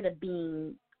tired of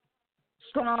being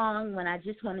strong when I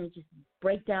just want to just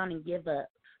break down and give up.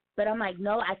 But I'm like,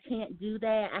 no, I can't do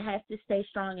that. I have to stay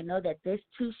strong and know that this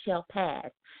too shall pass.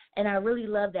 And I really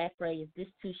love that phrase, this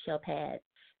too shall pass,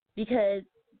 because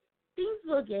things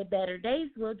will get better. Days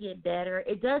will get better.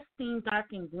 It does seem dark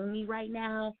and gloomy right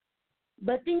now,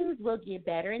 but things will get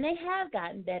better. And they have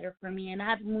gotten better for me. And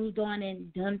I've moved on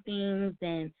and done things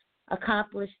and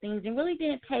accomplished things and really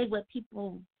didn't pay what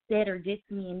people said or did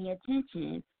to me any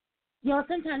attention.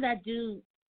 Sometimes I do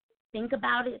think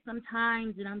about it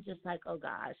sometimes, and I'm just like, oh,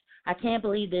 gosh, I can't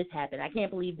believe this happened. I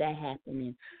can't believe that happened.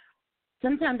 And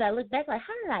sometimes I look back like,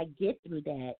 how did I get through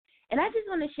that? And I just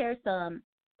want to share some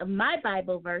of my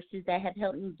Bible verses that have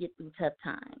helped me get through tough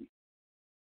times.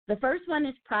 The first one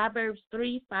is Proverbs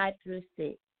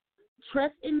 3:5-6.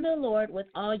 Trust in the Lord with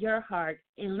all your heart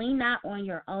and lean not on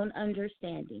your own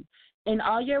understanding. In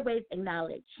all your ways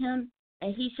acknowledge him,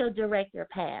 and he shall direct your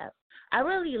path. I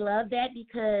really love that,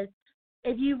 because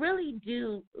if you really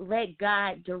do let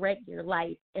God direct your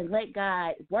life and let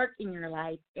God work in your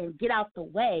life and get out the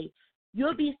way,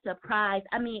 you'll be surprised.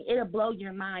 I mean, it'll blow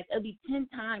your mind. It'll be 10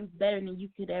 times better than you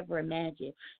could ever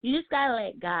imagine. You just got to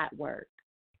let God work.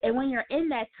 And when you're in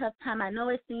that tough time, I know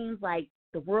it seems like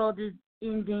the world is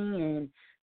ending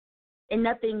and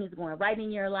nothing is going right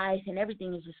in your life and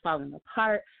everything is just falling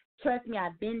apart. Trust me,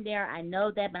 I've been there. I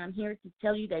know that, but I'm here to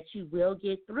tell you that you will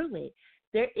get through it.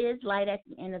 There is light at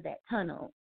the end of that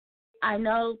tunnel. I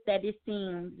know that it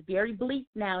seems very bleak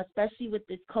now, especially with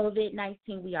this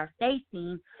COVID-19 we are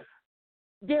facing.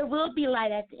 There will be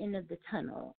light at the end of the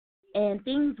tunnel, and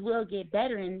things will get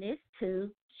better, and this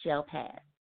too shall pass.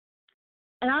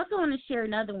 And I also want to share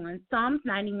another one, Psalms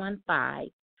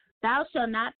 91:5. Thou shalt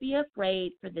not be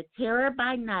afraid for the terror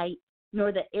by night,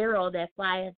 nor the arrow that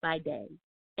flieth by day.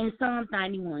 And Psalms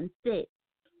 91:6.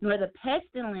 Nor the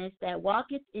pestilence that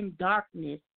walketh in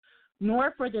darkness,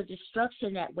 nor for the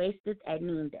destruction that wasteth at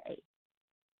noonday.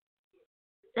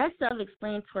 That's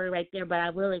self-explanatory right there, but I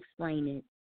will explain it.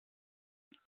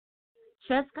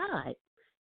 Trust God.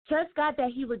 Trust God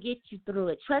that he will get you through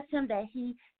it. Trust him that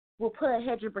he will put a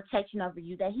hedge of protection over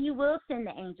you, that he will send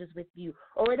the angels with you,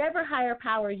 or whatever higher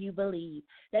power you believe,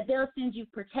 that they'll send you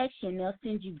protection, they'll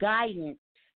send you guidance,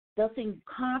 they'll send you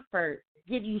comfort,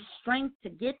 give you strength to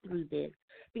get through this.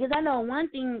 Because I know one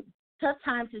thing, tough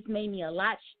times has made me a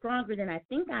lot stronger than I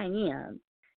think I am.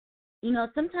 You know,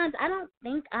 sometimes I don't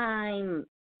think I'm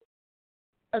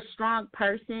a strong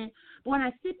person, but when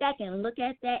I sit back and look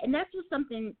at that, and that's just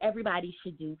something everybody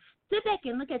should do, sit back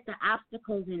and look at the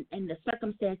obstacles and the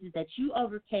circumstances that you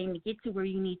overcame to get to where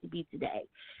you need to be today.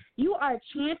 You are a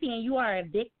champion. You are a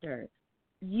victor.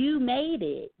 You made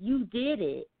it. You did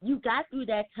it. You got through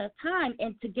that tough time,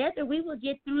 and together we will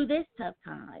get through this tough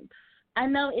time. I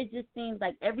know it just seems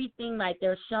like everything, like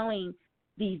they're showing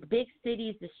these big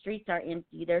cities, the streets are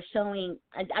empty. They're showing,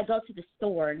 I go to the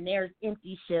store, and there's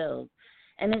empty shelves.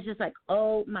 And it's just like,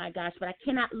 oh, my gosh, but I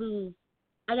cannot lose.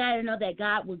 I got to know that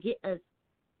God will get us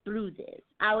through this.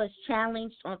 I was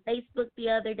challenged on Facebook the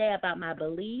other day about my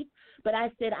belief, but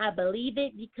I said I believe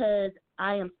it because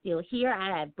I am still here.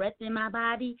 I have breath in my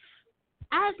body.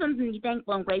 I have something to be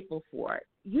thankful and grateful for.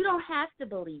 You don't have to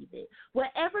believe it.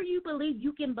 Whatever you believe,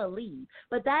 you can believe.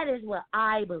 But that is what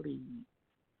I believe,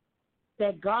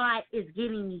 that God is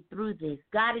getting me through this.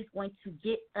 God is going to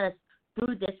get us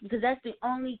through this because that's the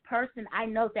only person I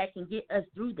know that can get us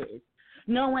through this.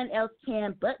 No one else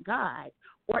can but God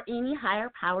or any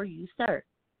higher power you serve.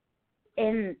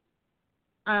 And,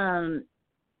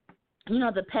 you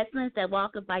know, the pestilence that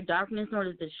walketh by darkness nor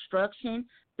the destruction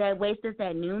that wasteth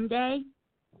at noonday,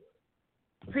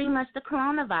 pretty much the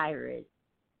coronavirus.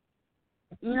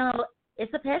 You know,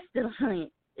 it's a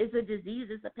pestilence. It's a disease.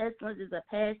 It's a pestilence. It's a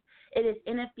pest. It is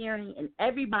interfering in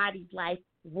everybody's life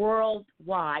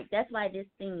worldwide. That's why this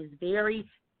thing is very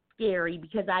scary,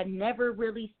 because I've never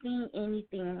really seen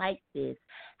anything like this.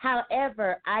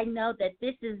 However, I know that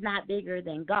this is not bigger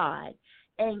than God,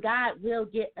 and God will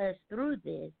get us through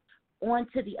this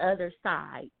onto the other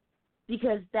side,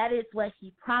 because that is what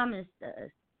he promised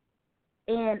us.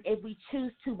 And if we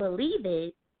choose to believe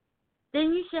it,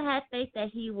 then you should have faith that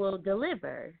he will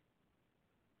deliver.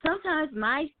 Sometimes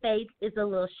my faith is a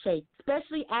little shaky,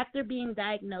 especially after being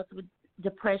diagnosed with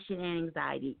depression and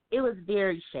anxiety. It was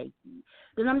very shaky.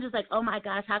 Because I'm just like, oh, my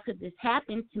gosh, how could this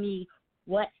happen to me?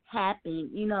 What happened?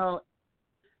 You know,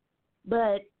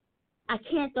 but I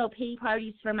can't throw pity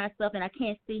parties for myself, and I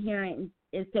can't sit here and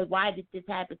say, why did this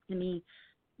happen to me?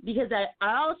 Because I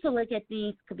also look at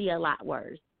things could be a lot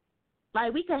worse.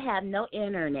 Like, we could have no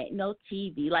internet, no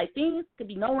TV. Like, things could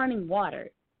be no running water.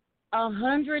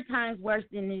 100 times worse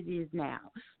than it is now.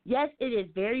 Yes, it is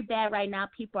very bad right now.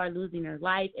 People are losing their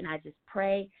life, and I just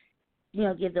pray, you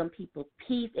know, give them people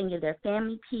peace and give their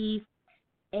family peace.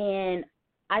 And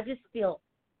I just feel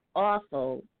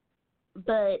awful.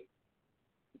 But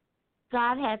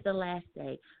God has the last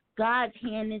say. God's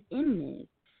hand is in this.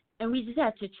 And we just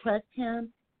have to trust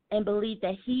him and believe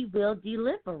that he will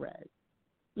deliver us.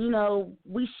 You know,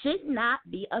 we should not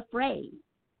be afraid.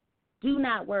 Do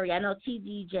not worry. I know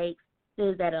T.D. Jakes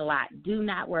says that a lot. Do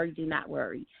not worry. Do not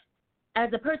worry. As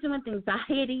a person with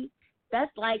anxiety,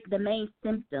 that's like the main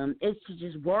symptom, is to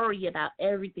just worry about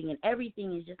everything, and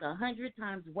everything is just 100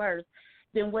 times worse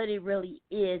than what it really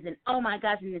is. And, oh, my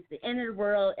gosh, and it's the end of the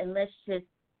world, and let's just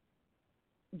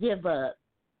give up.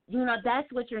 You know, that's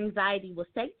what your anxiety will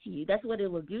say to you. That's what it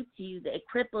will do to you. That it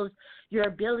cripples your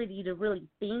ability to really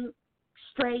think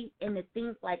straight and to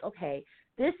think like, okay,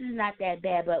 this is not that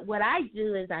bad. But what I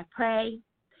do is I pray,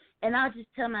 and I'll just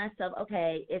tell myself,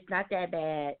 okay, it's not that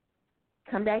bad.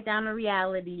 Come back down to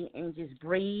reality and just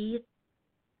breathe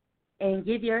and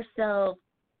give myself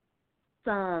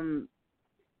some,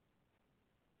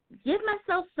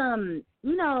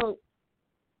 you know,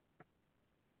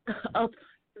 oh,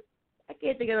 I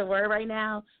can't think of the word right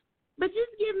now, but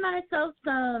just give myself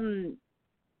some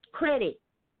credit.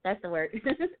 That's the word.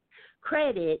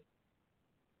 Credit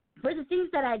for the things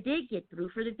that I did get through,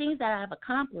 for the things that I've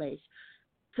accomplished,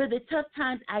 for the tough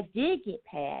times I did get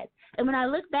past. And when I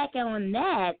look back on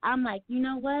that, I'm like, you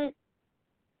know what?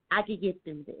 I could get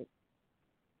through this.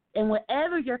 And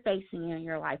whatever you're facing in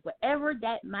your life, whatever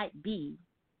that might be,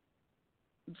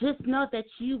 just know that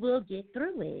you will get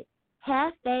through it.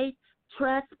 Have faith,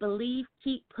 trust, believe,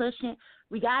 keep pushing.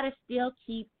 We got to still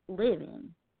keep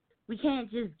living. We can't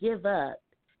just give up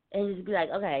and just be like,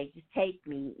 okay, just take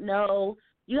me. No,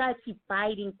 you got to keep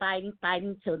fighting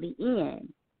till the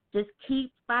end. Just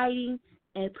keep fighting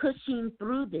and pushing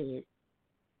through this.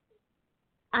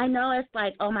 I know it's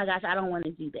like, oh, my gosh, I don't want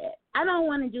to do that. I don't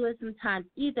want to do it sometimes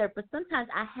either, but sometimes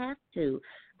I have to.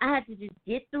 I have to just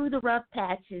get through the rough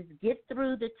patches, get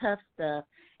through the tough stuff,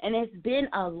 and it's been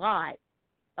a lot,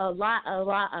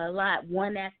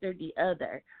 one after the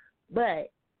other.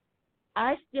 But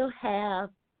I still have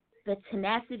the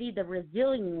tenacity, the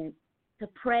resilience to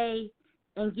pray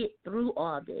and get through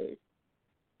all this.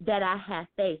 that I have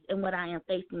faced and what I am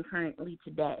facing currently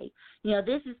today. You know,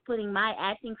 this is putting my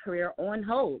acting career on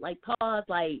hold. Like, pause,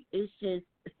 like, it's just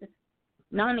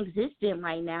non-existent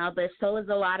right now, but so is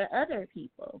a lot of other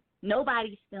people.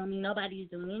 Nobody's filming. Nobody's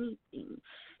doing anything.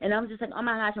 And I'm just like, oh,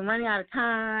 my gosh, I'm running out of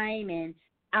time, and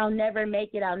I'll never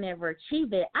make it. I'll never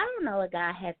achieve it. I don't know what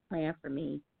God has planned for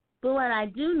me. But what I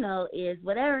do know is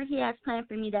whatever he has planned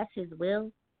for me, that's his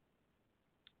will,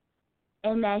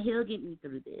 and that he'll get me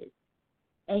through this.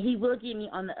 And he will get me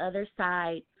on the other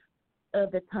side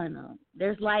of the tunnel.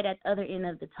 There's light at the other end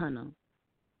of the tunnel.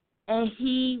 And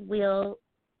he will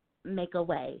make a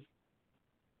way.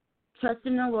 Trust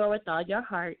in the Lord with all your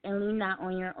heart and lean not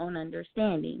on your own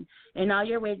understanding. In all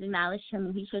your ways acknowledge him,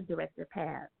 and he shall direct your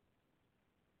path.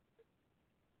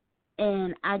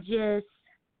 And I just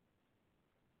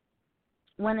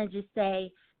want to just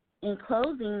say in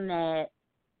closing that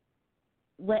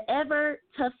whatever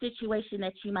tough situation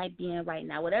that you might be in right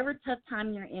now, whatever tough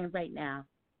time you're in right now,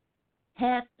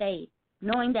 have faith,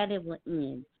 knowing that it will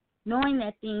end, knowing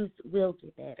that things will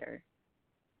get better.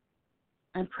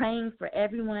 I'm praying for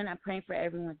everyone. I'm praying for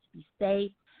everyone to be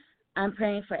safe. I'm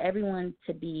praying for everyone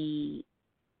to be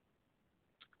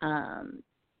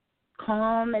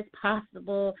calm as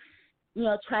possible. You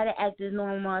know, try to act as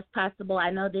normal as possible. I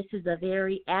know this is a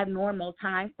very abnormal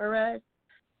time for us,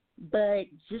 but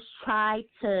just try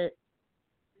to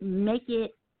make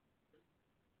it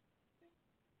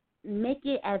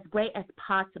as great as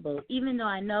possible. Even though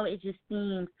I know it just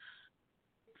seems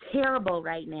terrible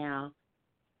right now,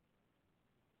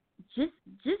 just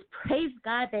praise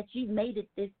God that you made it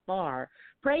this far.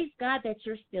 Praise God that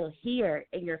you're still here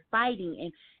and you're fighting.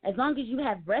 And as long as you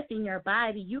have breath in your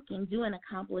body, you can do and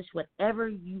accomplish whatever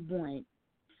you want.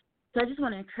 So I just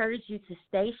want to encourage you to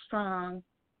stay strong.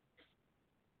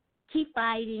 Keep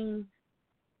fighting.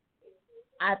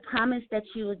 I promise that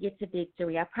you will get to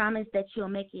victory. I promise that you'll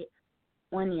make it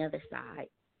on the other side.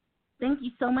 Thank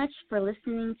you so much for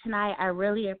listening tonight. I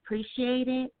really appreciate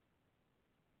it.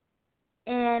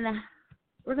 And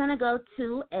we're going to go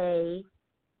to a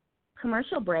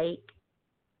commercial break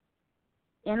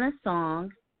and a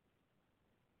song.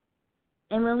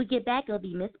 And when we get back, it'll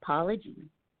be Miss Paula G.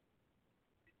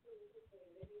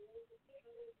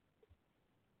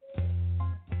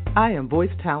 I am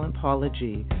voice talent Paula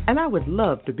G, and I would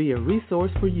love to be a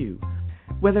resource for you.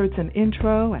 Whether it's an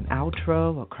intro, an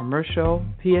outro, a commercial,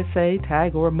 PSA,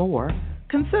 tag, or more,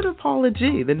 consider Paula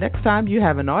G the next time you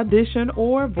have an audition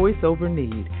or voiceover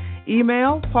need.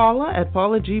 Email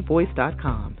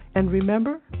paula@paulagvoice.com. And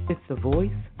remember, it's the voice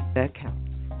that counts.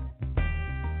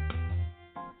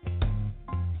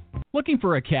 Looking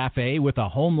for a cafe with a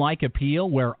home-like appeal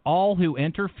where all who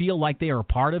enter feel like they are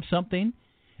part of something?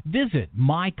 Visit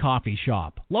My Coffee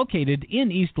Shop, located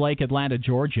in Eastlake, Atlanta,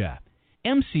 Georgia.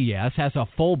 MCS has a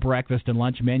full breakfast and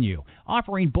lunch menu,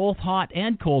 offering both hot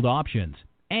and cold options,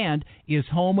 and is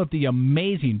home of the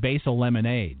amazing basil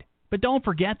lemonade. But don't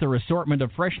forget their assortment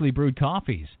of freshly brewed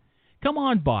coffees. Come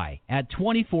on by at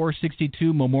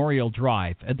 2462 Memorial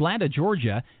Drive, Atlanta,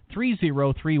 Georgia,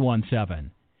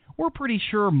 30317. We're pretty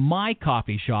sure My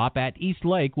Coffee Shop at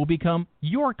Eastlake will become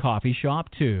your coffee shop,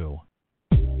 too.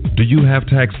 Do you have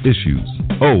tax issues,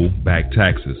 owe back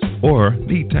taxes, or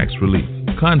need tax relief?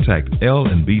 Contact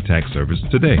L&B Tax Service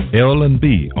today.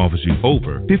 L&B offers you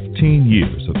over 15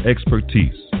 years of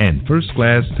expertise and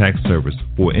first-class tax service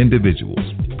for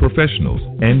individuals, professionals,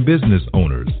 and business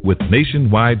owners. With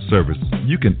nationwide service,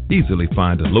 you can easily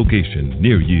find a location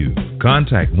near you.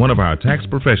 Contact one of our tax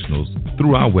professionals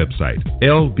through our website,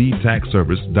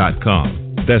 lbtaxservice.com.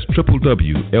 That's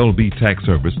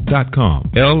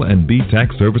www.lbtaxservice.com. L&B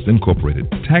Tax Service Incorporated.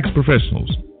 Tax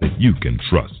professionals that you can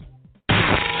trust.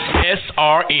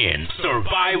 SRN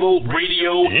Survival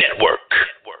Radio Network.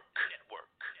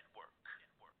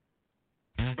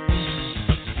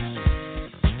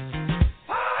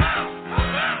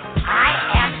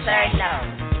 I am Sir Low,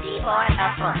 D-boy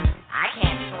of fun. I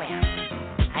can't swim.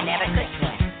 I never could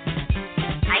swim.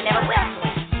 I never will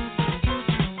swim.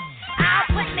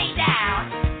 Put me down.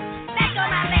 Back on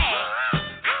my leg.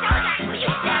 I told you, will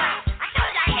you stop? I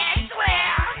told you I can't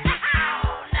swim.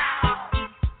 Oh, no.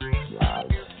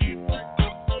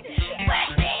 Put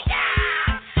me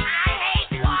down. I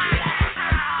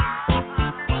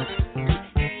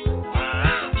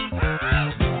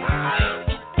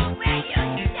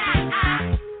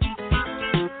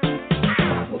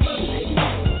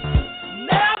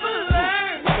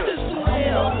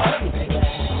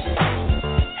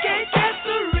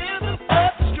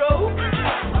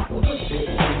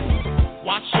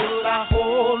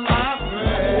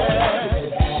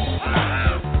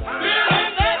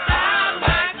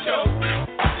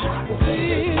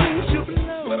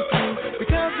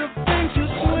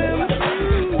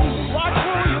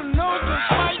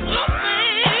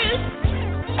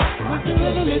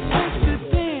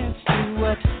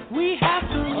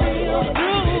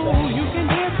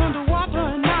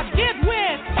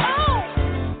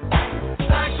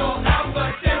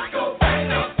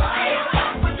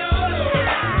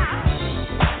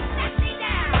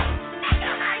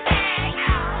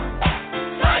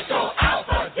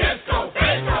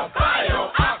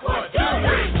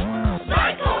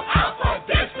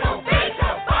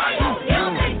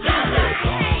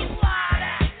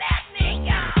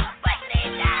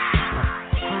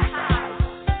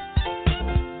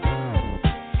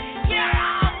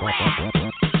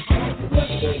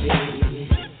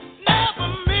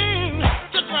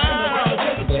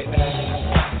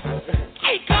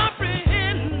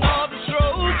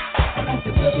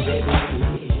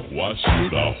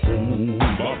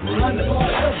the whole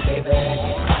operation.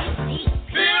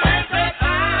 Feeling that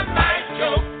I might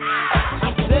choke.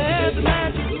 There's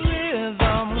magic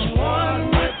rhythm, one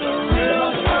with the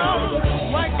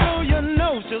rhythm. Right through your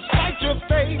nose, just fight your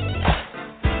face.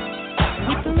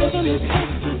 With the rhythm, it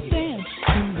takes to dance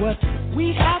to what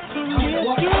we have to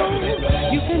live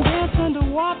through. You can dance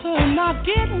underwater and not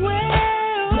get wet.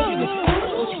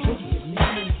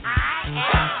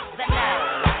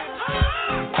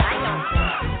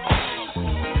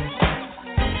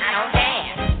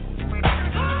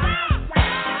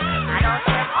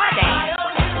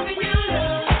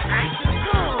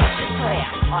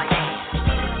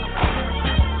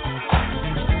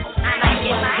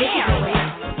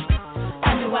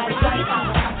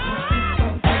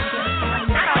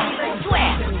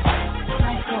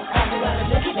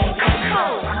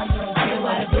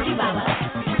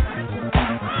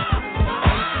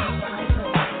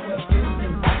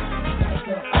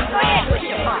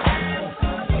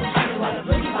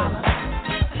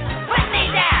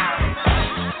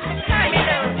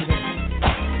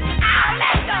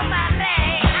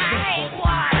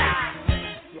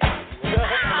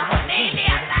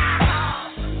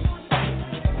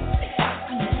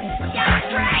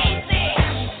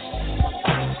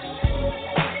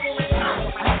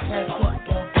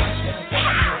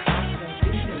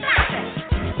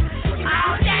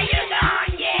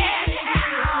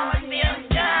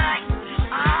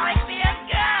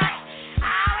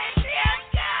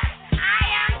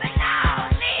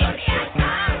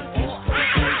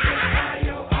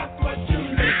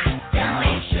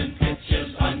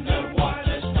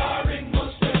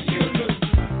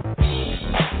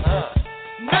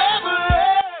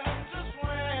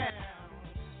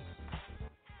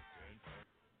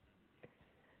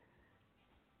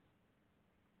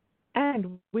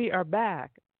 And we are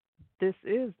back. This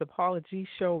is the Paula G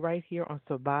Show right here on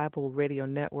Survival Radio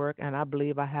Network, and I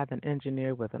believe I have an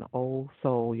engineer with an old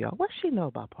soul, y'all. What she know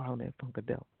about Parliament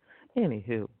Funkadelic?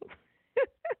 Anywho,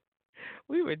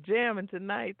 we were jamming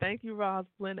tonight. Thank you,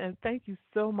 Rosalind, and thank you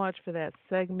so much for that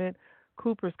segment,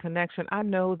 Cooper's Connection. I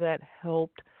know that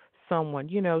helped someone.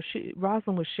 You know,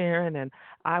 Rosalind was sharing, and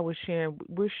I was sharing.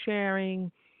 We're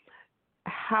sharing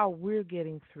how we're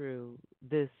getting through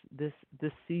this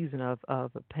season of a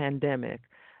pandemic.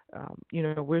 You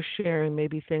know, we're sharing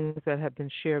maybe things that have been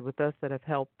shared with us that have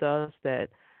helped us, that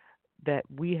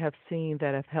we have seen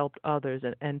that have helped others.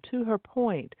 And to her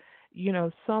point, you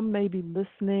know, some may be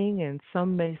listening, and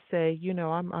some may say, you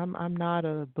know, I'm not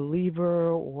a believer,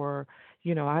 or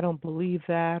you know, I don't believe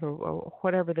that, or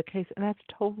whatever the case, and that's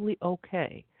totally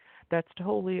okay. That's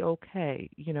totally okay.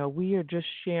 You know, we are just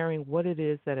sharing what it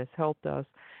is that has helped us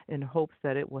in hopes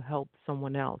that it will help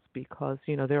someone else, because,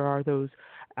 you know, there are those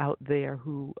out there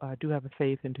who do have a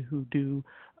faith and who do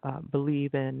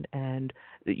believe in, and,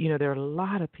 you know, there are a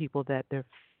lot of people that their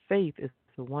faith is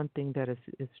the one thing that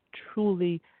is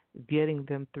truly getting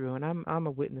them through, and I'm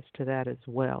a witness to that as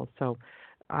well. So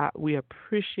we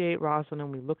appreciate Rosalind,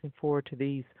 and we're looking forward to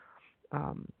these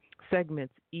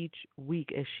segments each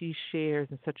week as she shares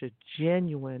in such a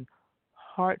genuine,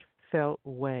 heartfelt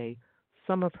way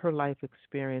some of her life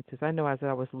experiences. I know as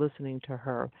I was listening to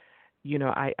her, you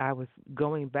know, I was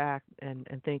going back and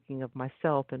thinking of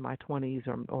myself in my 20s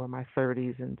or my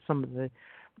 30s, and some of the,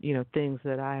 you know, things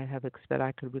that I have that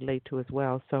I could relate to as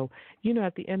well. So, you know,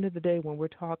 at the end of the day, when we're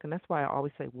talking, that's why I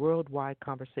always say worldwide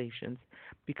conversations,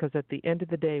 because at the end of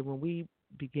the day, when we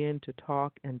begin to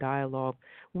talk and dialogue,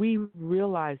 we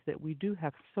realize that we do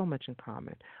have so much in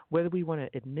common. Whether we want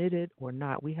to admit it or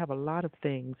not, we have a lot of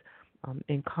things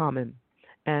in common.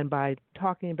 And by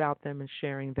talking about them and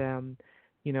sharing them,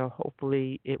 you know,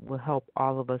 hopefully it will help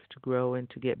all of us to grow and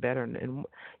to get better. And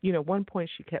you know, one point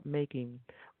she kept making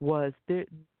was there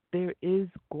is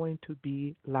going to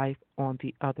be life on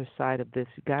the other side of this.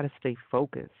 You got to stay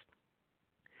focused.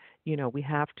 You know, we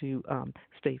have to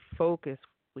stay focused.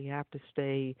 We have to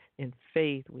stay in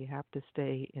faith. We have to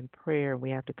stay in prayer.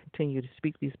 We have to continue to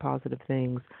speak these positive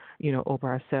things, you know, over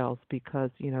ourselves,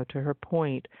 because, you know, to her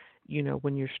point, you know,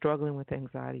 when you're struggling with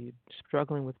anxiety,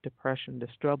 struggling with depression,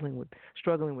 struggling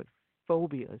with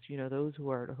phobias, you know, those who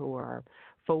are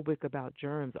phobic about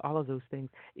germs, all of those things,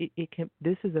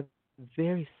 this is a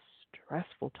very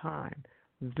stressful time,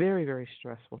 very, very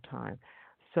stressful time.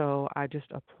 So I just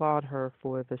applaud her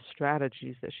for the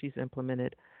strategies that she's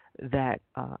implemented, that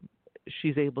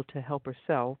she's able to help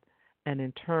herself, and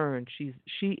in turn she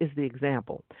is the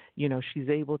example. You know, she's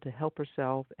able to help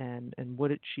herself, and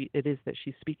what it is that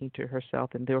she's speaking to herself,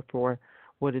 and therefore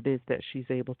what it is that she's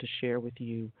able to share with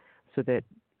you, so that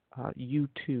you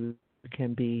too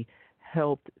can be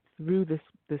helped through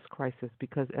this crisis,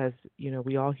 because as you know,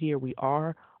 we all hear, we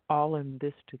are all in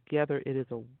this together. It is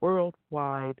a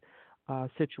worldwide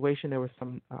situation. There was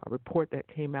some report that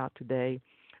came out today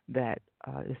that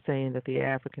is saying that the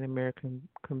African American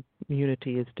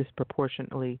community is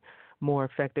disproportionately more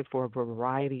affected for a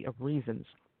variety of reasons.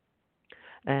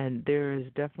 And there is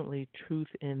definitely truth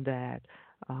in that,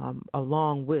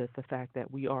 along with the fact that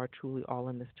we are truly all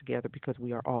in this together because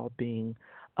we are all being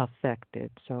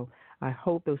affected. So I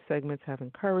hope those segments have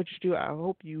encouraged you. I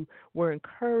hope you were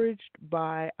encouraged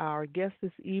by our guest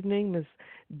this evening, Ms.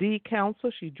 Dee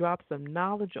Council. She dropped some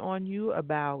knowledge on you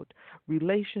about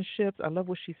relationships. I love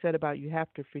what she said about you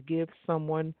have to forgive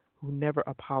someone who never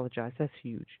apologized. That's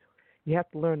huge. You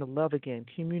have to learn to love again.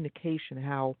 Communication,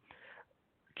 how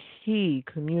key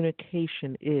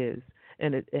communication is,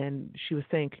 and she was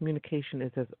saying communication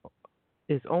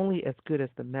is only as good as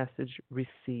the message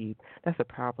received. That's a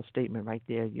powerful statement right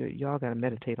there. Y'all got to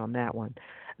meditate on that one.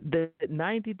 The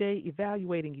 90-day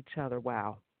evaluating each other.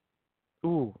 Wow.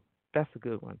 Ooh, that's a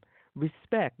good one.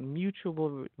 Respect,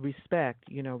 mutual respect.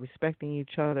 Respecting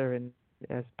each other and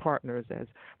as partners, as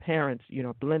parents.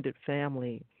 Blended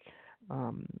family,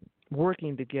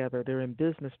 working together. They're in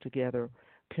business together.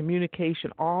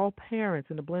 Communication, all parents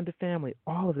in the blended family,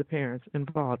 all of the parents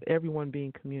involved, everyone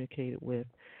being communicated with,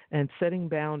 and setting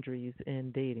boundaries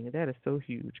in dating. That is so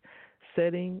huge.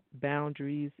 Setting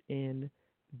boundaries in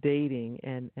dating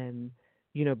and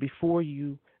before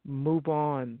you move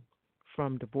on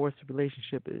from divorce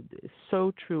relationship, it's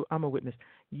so true. I'm a witness.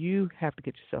 You have to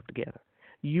get yourself together.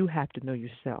 You have to know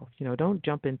yourself. Don't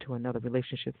jump into another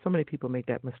relationship. So many people make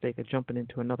that mistake of jumping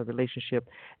into another relationship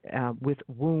with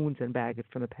wounds and baggage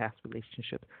from the past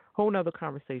relationship. Whole nother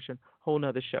conversation, whole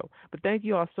nother show. But thank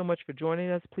you all so much for joining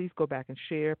us. Please go back and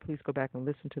share. Please go back and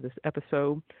listen to this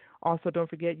episode. Also, don't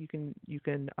forget you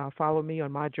can follow me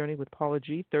on my journey with Paula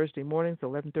G Thursday mornings,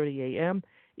 11:30 a.m.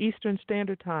 Eastern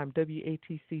Standard Time,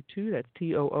 WATC2. That's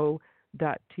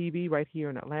TOO.TV right here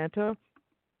in Atlanta.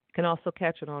 Can also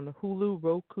catch it on Hulu,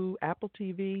 Roku, Apple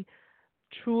TV,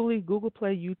 Truly, Google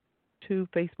Play, YouTube,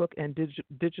 Facebook, and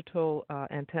digital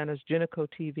antennas, Geneco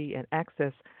TV, and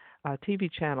Access TV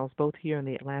channels, both here in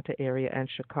the Atlanta area and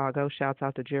Chicago. Shouts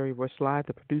out to Jerry Royce Live,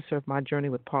 the producer of My Journey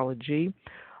with Paula G.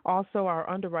 Also, our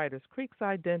underwriters,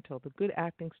 Creekside Dental, The Good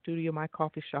Acting Studio, My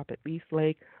Coffee Shop at East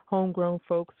Lake, Homegrown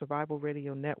Folks, Survival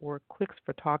Radio Network, Clicks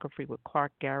Photography with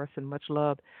Clark Garrison. Much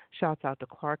love. Shouts out to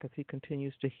Clark as he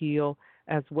continues to heal,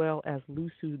 as well as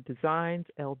Lusu Designs,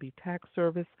 LB Tax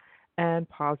Service, and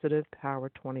Positive Power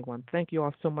 21. Thank you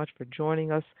all so much for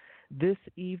joining us this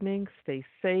evening. Stay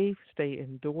safe, stay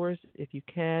indoors if you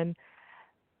can,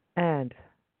 and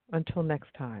until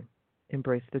next time,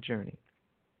 embrace the journey.